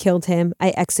 "Mom, I killed him. I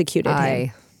executed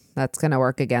him." That's going to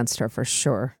work against her for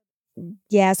sure.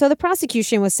 Yeah, so the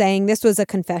prosecution was saying this was a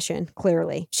confession,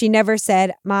 clearly. She never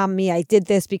said, "Mom, I did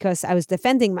this because I was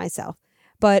defending myself."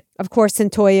 But of course,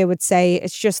 Cyntoia would say,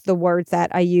 "It's just the words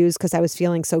that I used because I was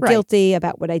feeling so guilty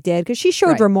about what I did," because she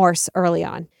showed remorse early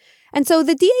on. And so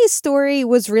the DA's story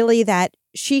was really that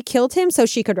she killed him so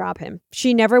she could rob him.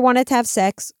 She never wanted to have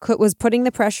sex, was putting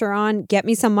the pressure on, get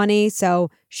me some money. So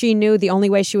she knew the only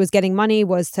way she was getting money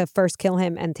was to first kill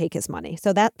him and take his money.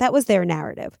 So that was their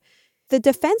narrative. The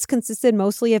defense consisted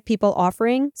mostly of people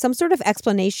offering some sort of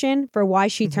explanation for why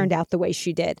she turned out the way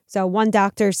she did. So one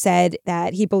doctor said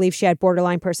that he believed she had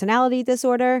borderline personality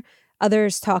disorder.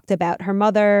 Others talked about her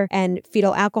mother and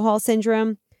fetal alcohol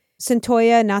syndrome.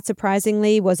 Cyntoia, not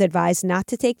surprisingly, was advised not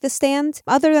to take the stand,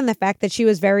 other than the fact that she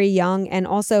was very young and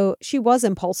also she was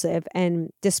impulsive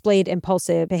and displayed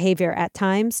impulsive behavior at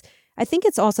times. I think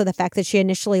it's also the fact that she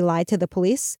initially lied to the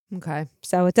police. Okay.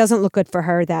 So it doesn't look good for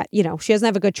her that, she doesn't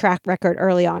have a good track record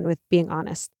early on with being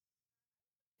honest.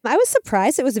 I was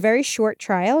surprised. It was a very short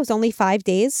trial. It was only 5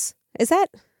 days. Is that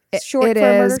short it for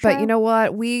a murder is, trial? but you know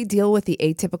what? We deal with the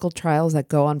atypical trials that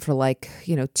go on for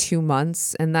 2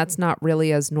 months, and that's not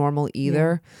really as normal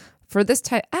either. Yeah. For this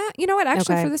type, you know what?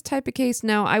 Actually, for this type of case,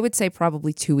 no, I would say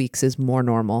probably 2 weeks is more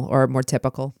normal or more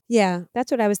typical. Yeah,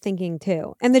 that's what I was thinking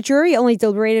too. And the jury only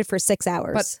deliberated for 6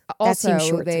 hours. But also,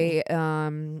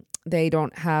 they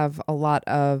didn't have a lot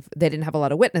of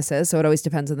witnesses, so it always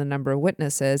depends on the number of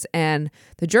witnesses. And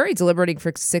the jury deliberating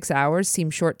for 6 hours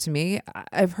seems short to me.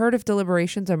 I've heard of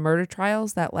deliberations on murder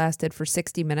trials that lasted for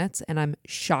 60 minutes, and I'm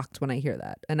shocked when I hear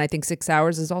that. And I think 6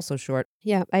 hours is also short.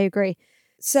 Yeah, I agree.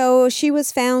 So she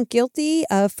was found guilty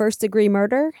of first-degree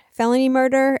murder, felony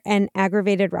murder, and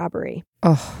aggravated robbery.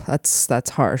 Oh, that's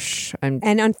harsh.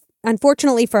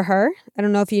 Unfortunately for her, I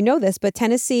don't know if you know this, but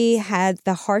Tennessee had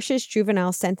the harshest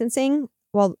juvenile sentencing.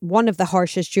 Well, one of the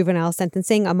harshest juvenile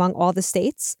sentencing among all the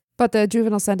states. But the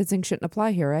juvenile sentencing shouldn't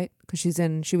apply here, right? Because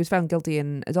she was found guilty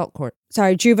in adult court.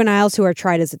 Sorry, juveniles who are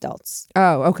tried as adults.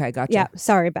 Oh, okay, gotcha. Yeah,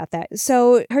 sorry about that.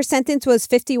 So her sentence was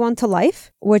 51 to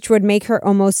life, which would make her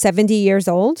almost 70 years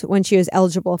old when she was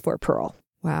eligible for parole.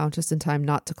 Wow, just in time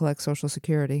not to collect Social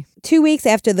Security. 2 weeks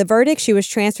after the verdict, she was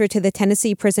transferred to the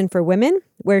Tennessee Prison for Women,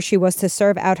 where she was to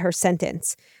serve out her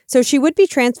sentence. So she would be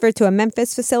transferred to a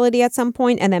Memphis facility at some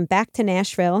point and then back to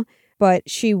Nashville, but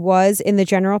she was in the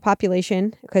general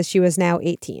population because she was now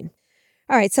 18.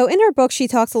 All right, so in her book, she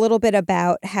talks a little bit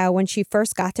about how when she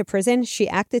first got to prison, she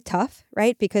acted tough,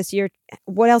 right? Because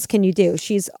what else can you do?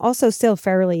 She's also still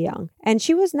fairly young. And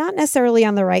she was not necessarily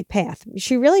on the right path.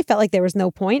 She really felt like there was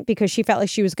no point because she felt like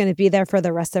she was going to be there for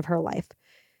the rest of her life.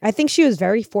 I think she was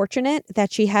very fortunate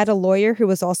that she had a lawyer who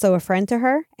was also a friend to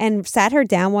her and sat her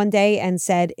down one day and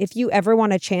said, if you ever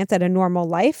want a chance at a normal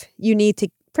life, you need to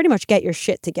pretty much get your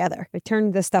shit together.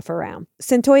 Turn this stuff around.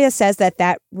 Cyntoia says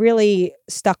that really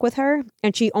stuck with her,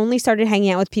 and she only started hanging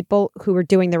out with people who were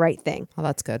doing the right thing. Oh,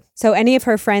 that's good. So any of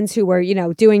her friends who were,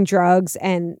 doing drugs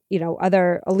and,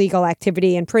 other illegal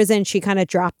activity in prison, she kind of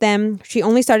dropped them. She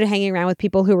only started hanging around with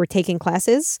people who were taking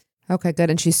classes. Okay, good.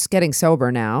 And she's getting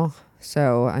sober now.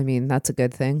 So, I mean, that's a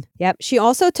good thing. Yep. She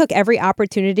also took every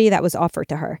opportunity that was offered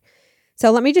to her. So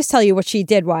let me just tell you what she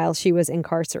did while she was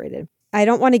incarcerated. I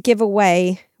don't want to give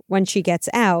away when she gets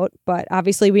out, but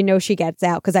obviously we know she gets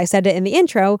out because I said it in the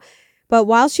intro. But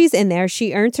while she's in there,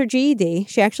 she earns her GED.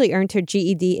 She actually earned her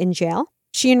GED in jail.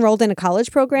 She enrolled in a college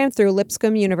program through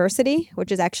Lipscomb University,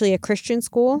 which is actually a Christian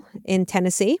school in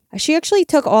Tennessee. She actually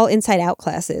took all Inside Out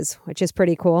classes, which is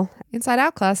pretty cool. Inside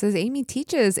Out classes. Amy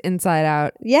teaches Inside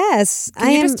Out. Yes.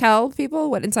 Can you just tell people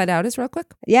what Inside Out is real quick?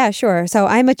 Yeah, sure. So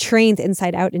I'm a trained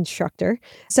Inside Out instructor.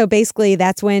 So basically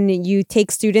that's when you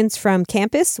take students from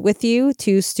campus with you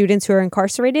to students who are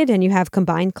incarcerated and you have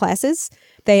combined classes.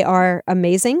 They are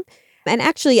amazing. And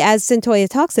actually, as Cyntoia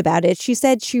talks about it, she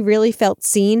said she really felt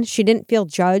seen. She didn't feel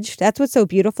judged. That's what's so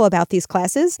beautiful about these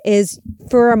classes is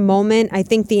for a moment, I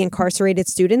think the incarcerated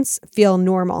students feel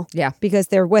normal. Yeah. Because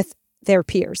they're with their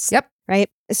peers. Yep. Right.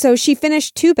 So she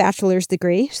finished 2 bachelor's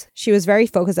degrees. She was very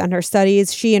focused on her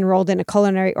studies. She enrolled in a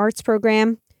culinary arts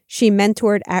program. She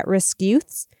mentored at-risk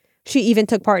youths. She even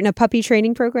took part in a puppy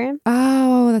training program.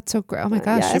 Oh, that's so great. Oh my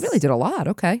gosh. Yes. She really did a lot.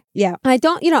 Okay. Yeah. I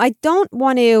don't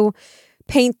want to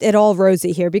paint it all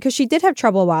rosy here because she did have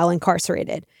trouble while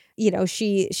incarcerated.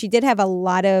 She did have a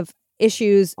lot of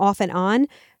issues off and on,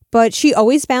 but she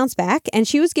always bounced back and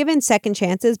she was given second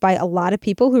chances by a lot of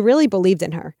people who really believed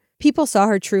in her. People saw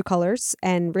her true colors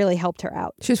and really helped her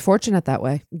out. She was fortunate that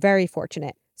way. Very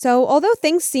fortunate. So although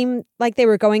things seemed like they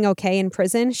were going okay in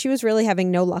prison, she was really having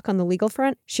no luck on the legal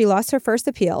front. She lost her first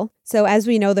appeal. So as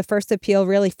we know, the first appeal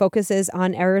really focuses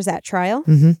on errors at trial,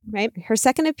 right? Her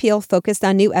second appeal focused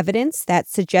on new evidence that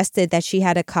suggested that she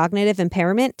had a cognitive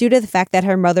impairment due to the fact that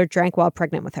her mother drank while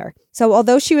pregnant with her. So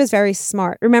although she was very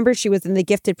smart, remember she was in the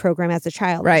gifted program as a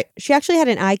child. Right. She actually had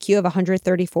an IQ of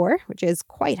 134, which is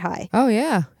quite high. Oh,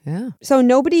 yeah. Yeah. So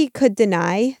nobody could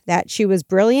deny that she was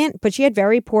brilliant, but she had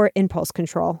very poor impulse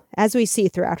control, as we see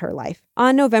throughout her life.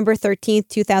 On November 13th,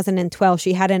 2012,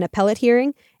 she had an appellate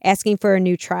hearing asking for a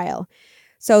new trial.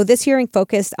 So this hearing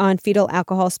focused on fetal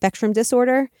alcohol spectrum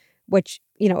disorder, which,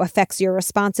 affects your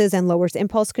responses and lowers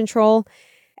impulse control.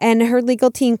 And her legal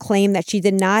team claimed that she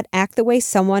did not act the way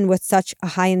someone with such a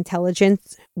high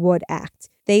intelligence would act.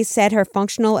 They said her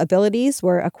functional abilities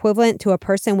were equivalent to a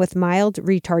person with mild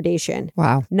retardation.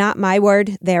 Wow. Not my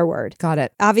word, their word. Got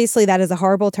it. Obviously, that is a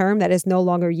horrible term that is no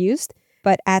longer used,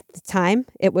 but at the time,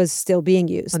 it was still being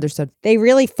used. Understood. They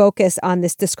really focus on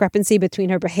this discrepancy between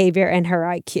her behavior and her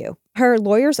IQ. Her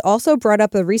lawyers also brought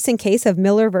up a recent case of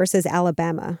Miller versus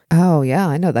Alabama. Oh, yeah.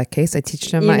 I know that case. I teach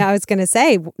it in I was going to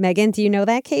say, Megan, do you know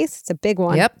that case? It's a big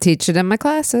one. Yep. Teach it in my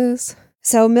classes.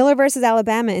 So Miller versus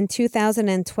Alabama in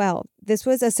 2012. This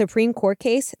was a Supreme Court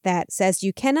case that says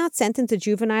you cannot sentence a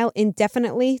juvenile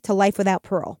indefinitely to life without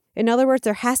parole. In other words,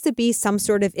 there has to be some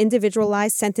sort of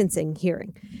individualized sentencing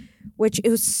hearing, which it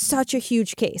was such a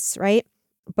huge case, right?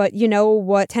 But you know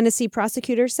what Tennessee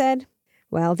prosecutors said?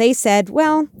 Well, they said,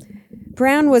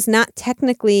 Brown was not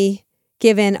technically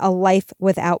given a life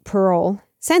without parole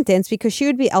sentence because she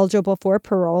would be eligible for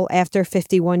parole after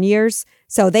 51 years.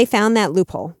 So they found that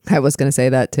loophole. I was going to say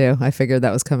that too. I figured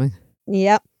that was coming.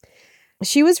 Yep.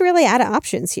 She was really out of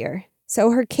options here.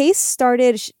 So her case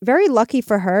started, very lucky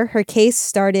for her, her case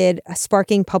started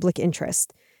sparking public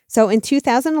interest. So in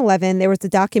 2011, there was a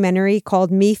documentary called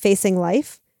Me Facing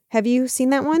Life. Have you seen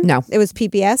that one? No. It was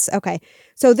PBS? Okay.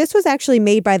 So this was actually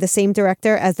made by the same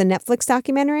director as the Netflix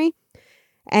documentary.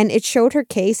 And it showed her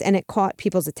case and it caught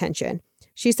people's attention.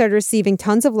 She started receiving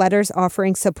tons of letters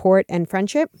offering support and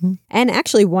friendship. And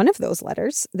actually one of those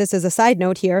letters, this is a side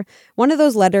note here, one of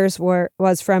those letters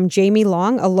was from Jamie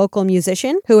Long, a local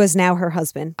musician who is now her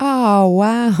husband. Oh,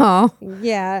 wow.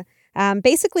 Yeah.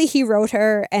 Basically, he wrote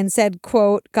her and said,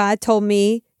 quote, God told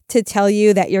me to tell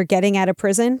you that you're getting out of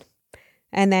prison.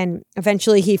 And then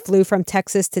eventually he flew from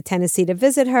Texas to Tennessee to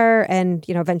visit her. And,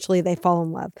 eventually they fall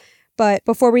in love. But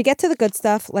before we get to the good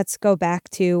stuff, let's go back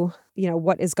to,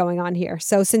 what is going on here.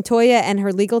 So Cyntoia and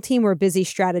her legal team were busy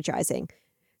strategizing.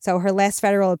 So her last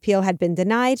federal appeal had been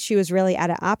denied. She was really out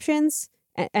of options.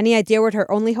 Any idea what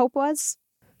her only hope was?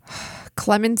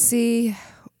 Clemency.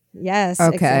 Yes.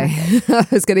 Okay. Exactly. I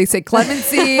was going to say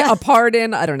clemency, a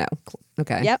pardon. I don't know.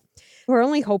 Okay. Yep. Her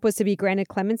only hope was to be granted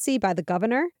clemency by the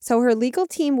governor. So her legal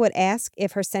team would ask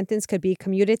if her sentence could be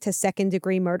commuted to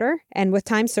second-degree murder. And with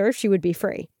time served, she would be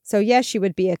free. So yes, she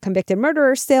would be a convicted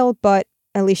murderer still, but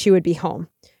at least she would be home.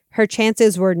 Her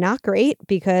chances were not great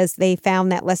because they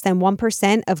found that less than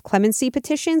 1% of clemency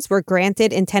petitions were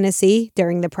granted in Tennessee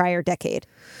during the prior decade.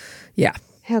 Yeah.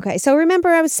 Okay, so remember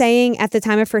I was saying at the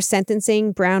time of her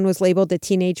sentencing, Brown was labeled a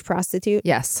teenage prostitute?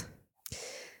 Yes.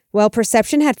 Well,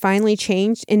 perception had finally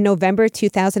changed in November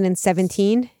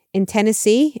 2017. In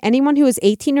Tennessee, anyone who is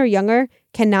 18 or younger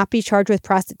cannot be charged with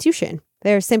prostitution.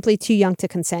 They're simply too young to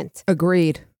consent.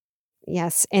 Agreed.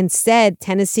 Yes. Instead,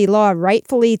 Tennessee law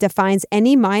rightfully defines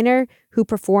any minor who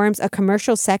performs a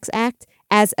commercial sex act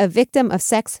as a victim of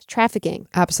sex trafficking.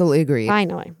 Absolutely agreed.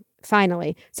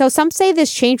 Finally. So some say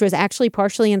this change was actually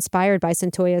partially inspired by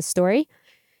Cyntoia's story.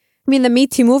 I mean, the Me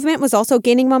Too movement was also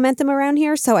gaining momentum around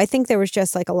here. So I think there was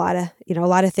just like a lot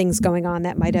of things going on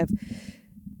that might have,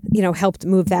 helped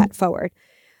move that forward.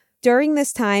 During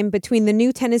this time, between the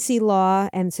new Tennessee law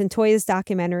and Cyntoia's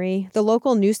documentary, the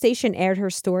local news station aired her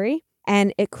story,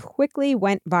 and it quickly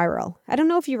went viral. I don't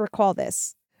know if you recall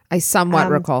this. I somewhat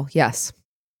recall. Yes.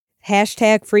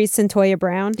 Hashtag Free Cyntoia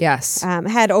Brown. Yes.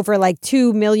 Had over like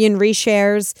 2 million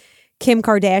reshares. Kim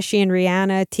Kardashian,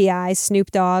 Rihanna, T.I.,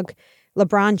 Snoop Dogg,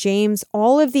 LeBron James.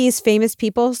 All of these famous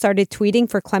people started tweeting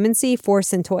for clemency for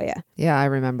Cyntoia. Yeah, I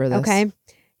remember this. Okay.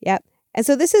 Yep. And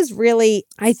so this is really,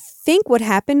 I think what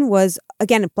happened was,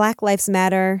 again, Black Lives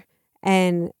Matter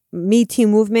and Me Too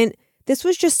movement. This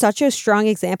was just such a strong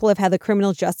example of how the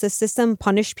criminal justice system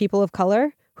punished people of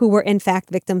color who were in fact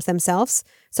victims themselves.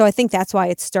 So I think that's why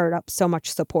it stirred up so much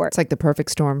support. It's like the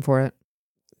perfect storm for it.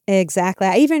 Exactly.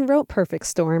 I even wrote Perfect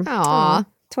Storm. Aw.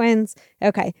 Twins.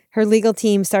 Okay. Her legal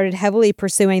team started heavily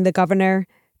pursuing the governor,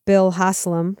 Bill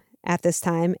Haslam, at this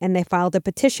time, and they filed a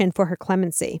petition for her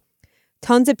clemency.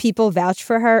 Tons of people vouched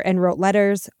for her and wrote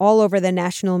letters all over the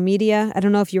national media. I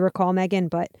don't know if you recall, Megan,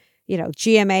 but,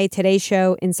 GMA, Today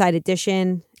Show, Inside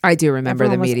Edition. I do remember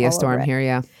the media storm it. here,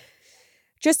 yeah.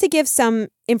 Just to give some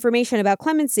information about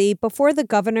clemency, before the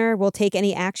governor will take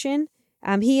any action,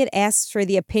 he had asked for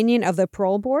the opinion of the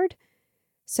parole board.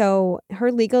 So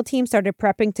her legal team started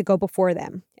prepping to go before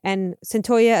them. And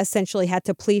Cyntoia essentially had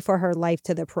to plea for her life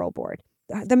to the parole board.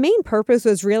 The main purpose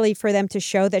was really for them to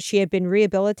show that she had been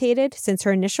rehabilitated since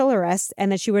her initial arrest and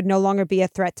that she would no longer be a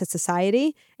threat to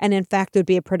society and, in fact, would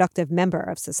be a productive member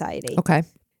of society. Okay.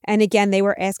 And again, they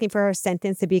were asking for her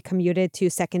sentence to be commuted to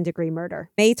second-degree murder.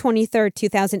 May 23rd,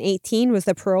 2018 was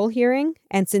the parole hearing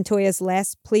and Cyntoia's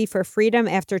last plea for freedom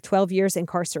after 12 years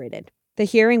incarcerated. The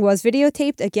hearing was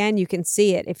videotaped. Again, you can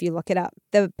see it if you look it up.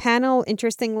 The panel,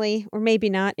 interestingly, or maybe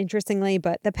not interestingly,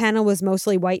 but the panel was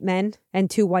mostly white men and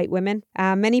 2 white women.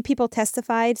 Many people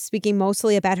testified, speaking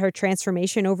mostly about her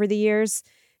transformation over the years.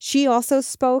 She also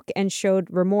spoke and showed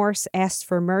remorse, asked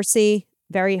for mercy,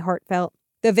 very heartfelt.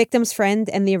 The victim's friend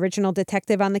and the original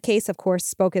detective on the case, of course,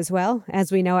 spoke as well.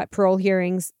 As we know at parole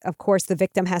hearings, of course, the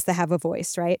victim has to have a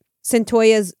voice, right?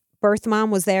 Cyntoia's birth mom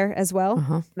was there as well.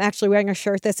 I'm actually wearing a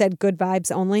shirt that said "Good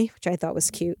Vibes Only," which I thought was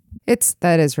cute.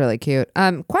 That is really cute.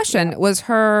 Question, was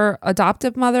her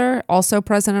adoptive mother also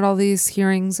present at all these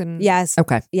hearings? And Yes.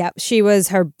 Okay. Yep. She was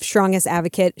her strongest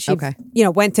advocate. She, Okay.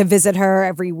 Went to visit her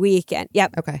every week. And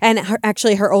yep. Okay. And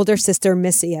her older sister,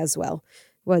 Missy, as well,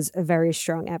 was a very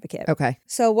strong advocate. Okay.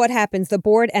 So what happens? The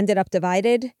board ended up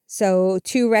divided. So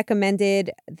 2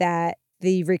 recommended that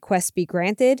the request be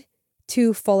granted.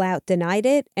 2 full out denied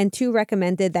it, and 2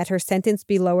 recommended that her sentence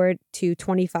be lowered to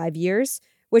 25 years,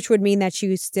 which would mean that she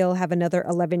would still have another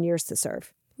 11 years to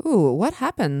serve. Ooh, what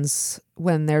happens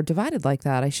when they're divided like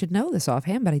that? I should know this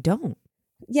offhand, but I don't.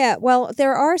 Yeah, well,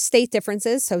 there are state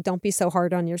differences, so don't be so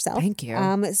hard on yourself. Thank you.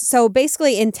 So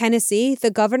basically in Tennessee,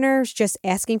 the governor's just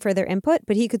asking for their input,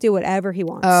 but he could do whatever he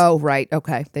wants. Oh, right.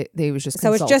 Okay. They was just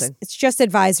consulting. So it's just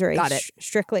advisory. Got it.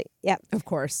 Strictly. Yeah. Of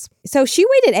course. So she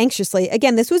waited anxiously.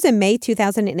 Again, this was in May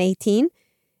 2018.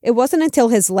 It wasn't until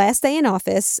his last day in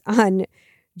office on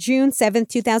June 7th,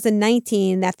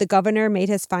 2019, that the governor made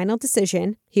his final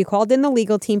decision. He called in the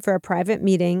legal team for a private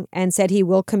meeting and said he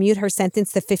will commute her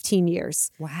sentence to 15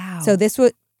 years. Wow. So this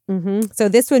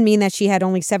would mean that she had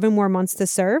only 7 more months to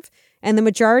serve, and the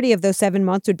majority of those 7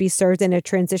 months would be served in a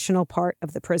transitional part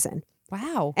of the prison.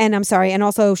 Wow. And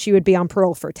also she would be on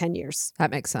parole for 10 years.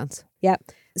 That makes sense. Yep.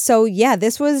 So yeah,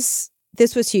 this was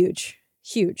huge.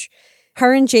 Huge.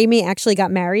 Her and Jamie actually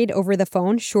got married over the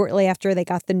phone shortly after they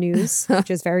got the news, which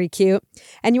is very cute.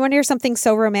 And you want to hear something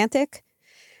so romantic?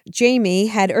 Jamie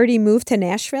had already moved to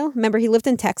Nashville. Remember, he lived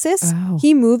in Texas. Oh.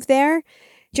 He moved there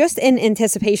just in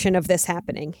anticipation of this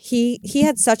happening. He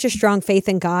had such a strong faith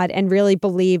in God and really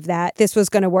believed that this was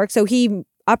going to work. So he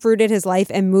uprooted his life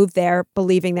and moved there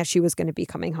believing that she was going to be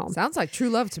coming home. Sounds like true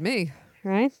love to me.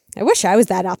 Right? I wish I was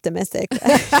that optimistic.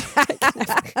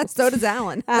 So does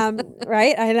Alan.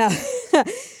 Right? I know.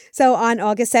 So on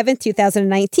August 7th,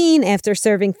 2019, after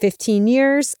serving 15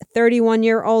 years,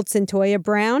 31-year-old Cyntoia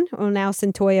Brown, or now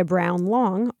Cyntoia Brown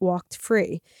Long, walked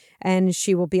free. And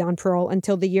she will be on parole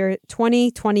until the year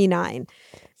 2029.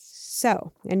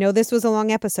 So I know this was a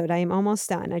long episode. I am almost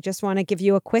done. I just want to give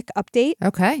you a quick update.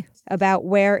 Okay. About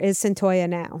where is Cyntoia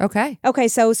now. Okay. Okay,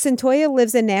 so Cyntoia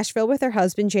lives in Nashville with her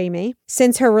husband, Jamie.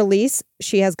 Since her release,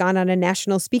 she has gone on a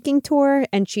national speaking tour,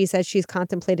 and she says she's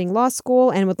contemplating law school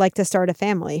and would like to start a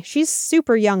family. She's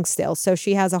super young still, so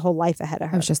she has a whole life ahead of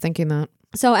her. I was just thinking that.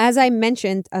 So as I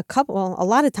mentioned a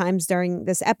lot of times during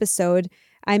this episode,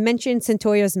 I mentioned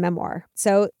Cyntoia's memoir.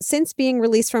 So since being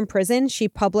released from prison, she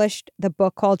published the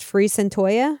book called Free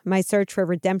Cyntoia, My Search for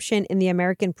Redemption in the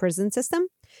American Prison System.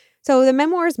 So the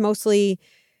memoirs mostly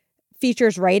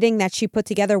features writing that she put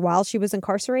together while she was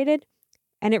incarcerated.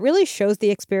 And it really shows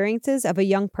the experiences of a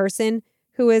young person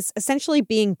who is essentially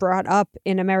being brought up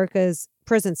in America's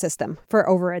prison system for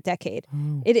over a decade.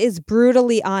 It is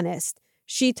brutally honest.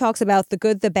 She talks about the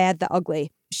good, the bad, the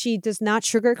ugly. She does not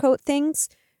sugarcoat things.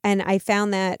 And I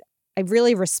found that I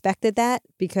really respected that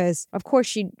because, of course,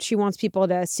 she wants people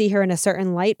to see her in a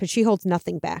certain light, but she holds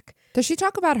nothing back. Does she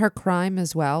talk about her crime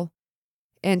as well?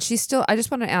 And I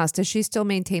just want to ask, does she still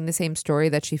maintain the same story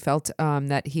that she felt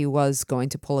that he was going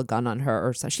to pull a gun on her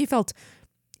or so? She felt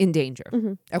in danger.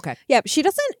 Mm-hmm. Okay. Yeah, she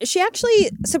actually,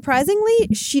 surprisingly,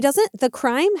 the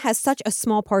crime has such a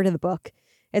small part of the book.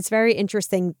 It's very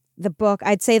interesting. The book,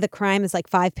 I'd say the crime is like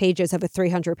 5 pages of a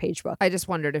 300-page book. I just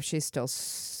wondered if she still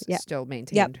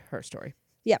maintained her story.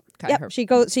 Yep.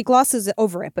 She glosses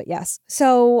over it, but yes.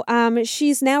 So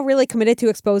she's now really committed to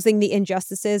exposing the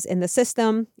injustices in the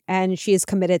system, and she is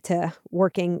committed to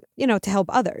working, to help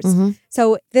others. Mm-hmm.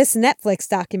 So this Netflix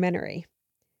documentary,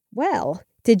 well,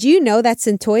 did you know that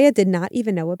Cyntoia did not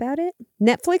even know about it?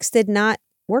 Netflix did not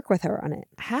work with her on it.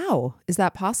 How is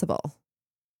that possible?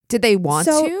 Did they want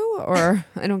to, or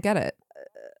I don't get it.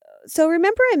 So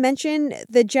remember I mentioned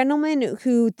the gentleman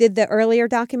who did the earlier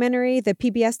documentary, the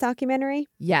PBS documentary?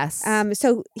 Yes.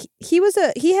 So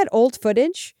he had old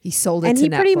footage. He sold it to Netflix.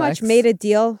 And he pretty much made a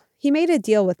deal. He made a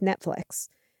deal with Netflix.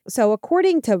 So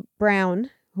according to Brown,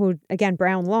 who again,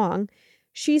 Brown Long,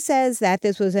 she says that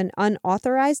this was an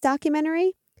unauthorized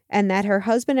documentary and that her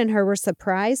husband and her were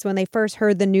surprised when they first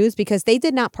heard the news because they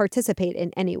did not participate in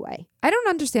any way. I don't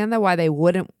understand why they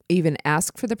wouldn't even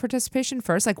ask for the participation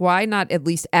first. Like, why not at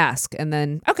least ask? And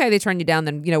then, okay, they turn you down.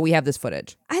 Then, we have this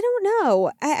footage. I don't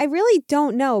know. I really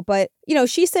don't know. But,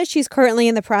 she says she's currently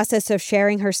in the process of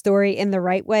sharing her story in the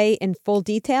right way in full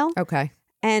detail. Okay.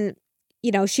 And,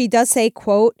 she does say,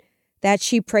 quote, that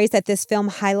she prays that this film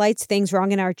highlights things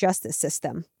wrong in our justice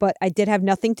system. But I did have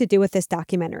nothing to do with this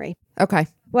documentary. Okay.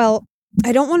 Well,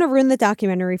 I don't want to ruin the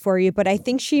documentary for you, but I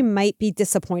think she might be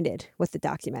disappointed with the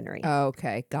documentary.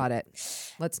 Okay, got it.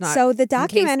 Let's not. So the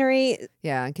documentary...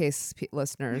 in case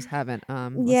listeners haven't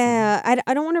Yeah,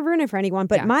 I don't want to ruin it for anyone,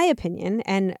 but my opinion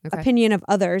and opinion of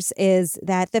others is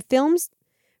that the films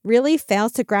really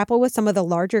fails to grapple with some of the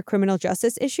larger criminal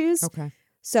justice issues. Okay.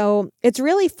 So it's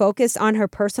really focused on her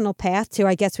personal path to,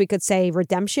 I guess we could say,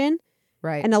 redemption.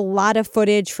 Right. And a lot of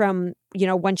footage from,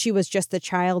 when she was just a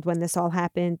child when this all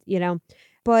happened,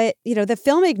 But, the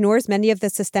film ignores many of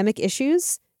the systemic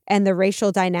issues and the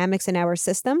racial dynamics in our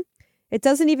system. It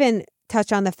doesn't even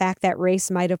touch on the fact that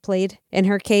race might have played in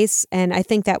her case. And I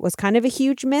think that was kind of a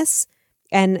huge miss.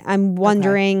 And I'm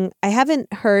wondering, I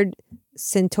haven't heard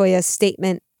Cyntoia's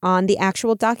statement on the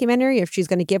actual documentary if she's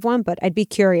going to give one, but I'd be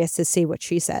curious to see what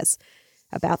she says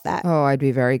about that. Oh, I'd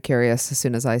be very curious as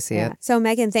soon as I see it. So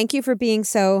Megan, thank you for being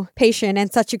so patient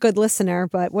and such a good listener,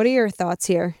 but what are your thoughts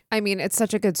here? I mean, it's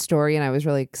such a good story and I was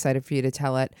really excited for you to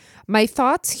tell it. My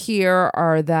thoughts here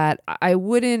are that I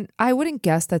wouldn't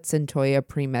guess that Cyntoia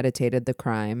premeditated the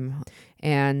crime.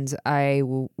 And I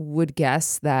would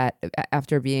guess that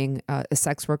after being a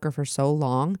sex worker for so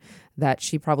long, that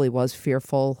she probably was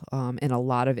fearful in a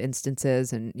lot of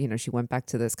instances. And, she went back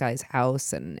to this guy's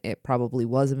house and it probably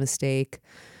was a mistake.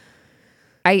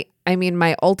 I mean,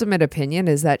 my ultimate opinion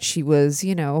is that she was,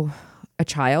 a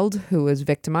child who was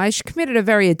victimized. She committed a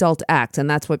very adult act, and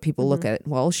that's what people look at.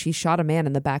 Well, she shot a man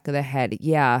in the back of the head.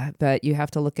 Yeah, but you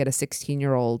have to look at a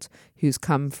 16-year-old who's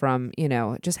come from,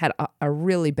 just had a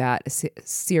really bad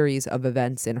series of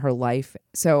events in her life.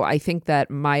 So I think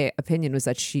that my opinion was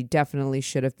that she definitely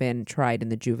should have been tried in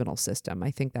the juvenile system.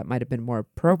 I think that might have been more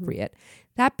appropriate.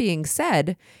 That being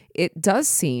said, it does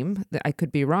seem, I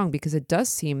could be wrong, because it does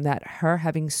seem that her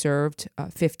having served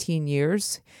 15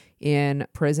 years in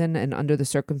prison and under the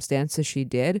circumstances she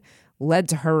did led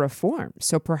to her reform.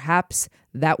 So perhaps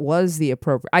that was the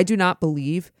appropriate. I do not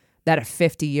believe that a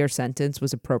 50-year sentence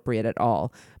was appropriate at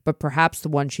all, but perhaps the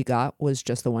one she got was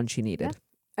just the one she needed. Yeah.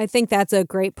 I think that's a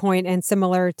great point and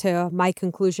similar to my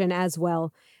conclusion as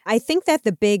well. I think that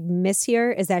the big miss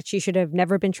here is that she should have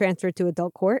never been transferred to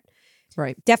adult court.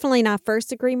 Right. Definitely not first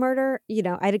degree murder.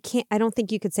 I don't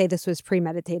think you could say this was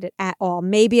premeditated at all.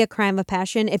 Maybe a crime of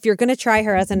passion. If you're going to try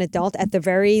her as an adult, at the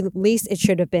very least, it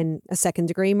should have been a second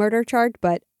degree murder charge.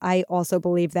 But I also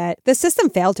believe that the system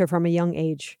failed her from a young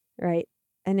age, right?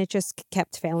 And it just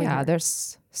kept failing. Yeah, her.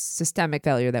 there's systemic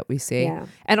failure that we see. Yeah.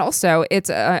 And also it's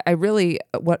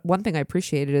one thing I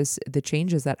appreciated is the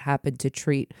changes that happened to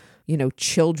treat,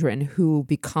 children who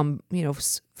become,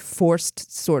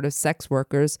 forced sort of sex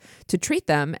workers, to treat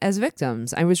them as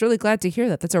victims. I was really glad to hear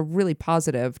that. That's a really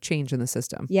positive change in the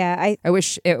system. Yeah. I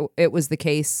wish it was the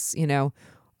case,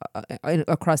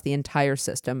 across the entire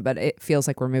system, but it feels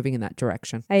like we're moving in that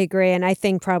direction. I agree. And I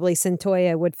think probably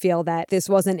Cyntoia would feel that this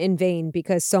wasn't in vain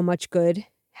because so much good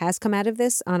has come out of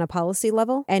this on a policy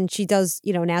level. And she does,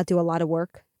 now do a lot of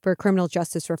work for criminal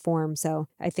justice reform. So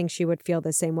I think she would feel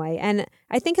the same way. And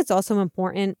I think it's also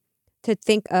important to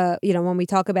think, when we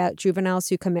talk about juveniles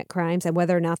who commit crimes and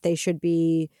whether or not they should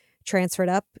be transferred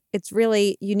up, it's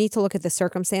really, you need to look at the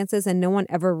circumstances, and no one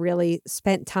ever really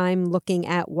spent time looking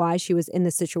at why she was in the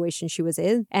situation she was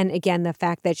in. And again, the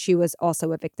fact that she was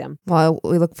also a victim. Well,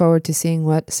 we look forward to seeing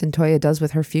what Cyntoia does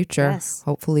with her future. Yes.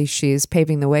 Hopefully she's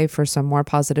paving the way for some more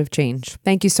positive change.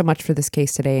 Thank you so much for this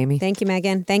case today, Amy. Thank you,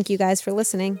 Megan. Thank you guys for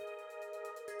listening.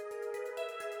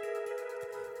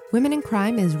 Women in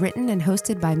Crime is written and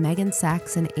hosted by Megan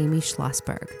Sachs and Amy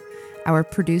Schlossberg. Our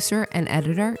producer and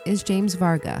editor is James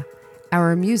Varga.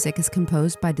 Our music is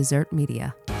composed by Desert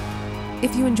Media.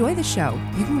 If you enjoy the show,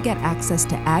 you can get access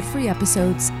to ad-free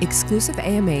episodes, exclusive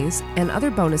AMAs, and other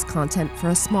bonus content for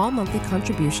a small monthly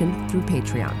contribution through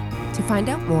Patreon. To find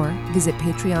out more, visit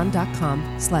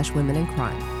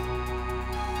patreon.com/womenincrime.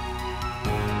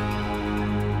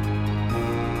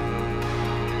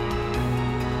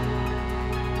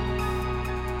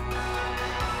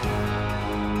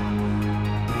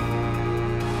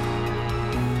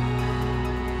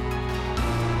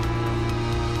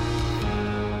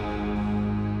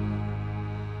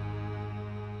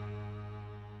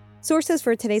 Sources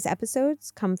for today's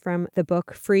episodes come from the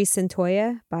book Free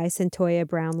Cyntoia by Cyntoia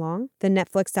Brown Long, the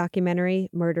Netflix documentary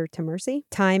Murder to Mercy,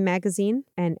 Time Magazine,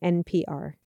 and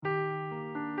NPR.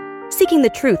 Seeking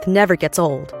the truth never gets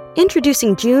old.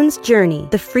 Introducing June's Journey,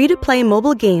 the free-to-play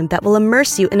mobile game that will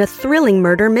immerse you in a thrilling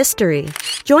murder mystery.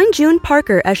 Join June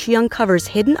Parker as she uncovers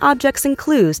hidden objects and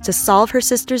clues to solve her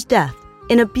sister's death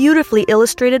in a beautifully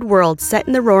illustrated world set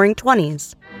in the Roaring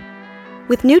 '20s.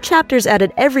 With new chapters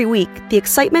added every week, the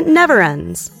excitement never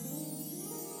ends.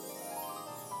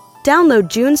 Download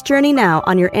June's Journey now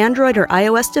on your Android or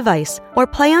iOS device, or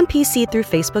play on PC through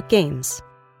Facebook Games.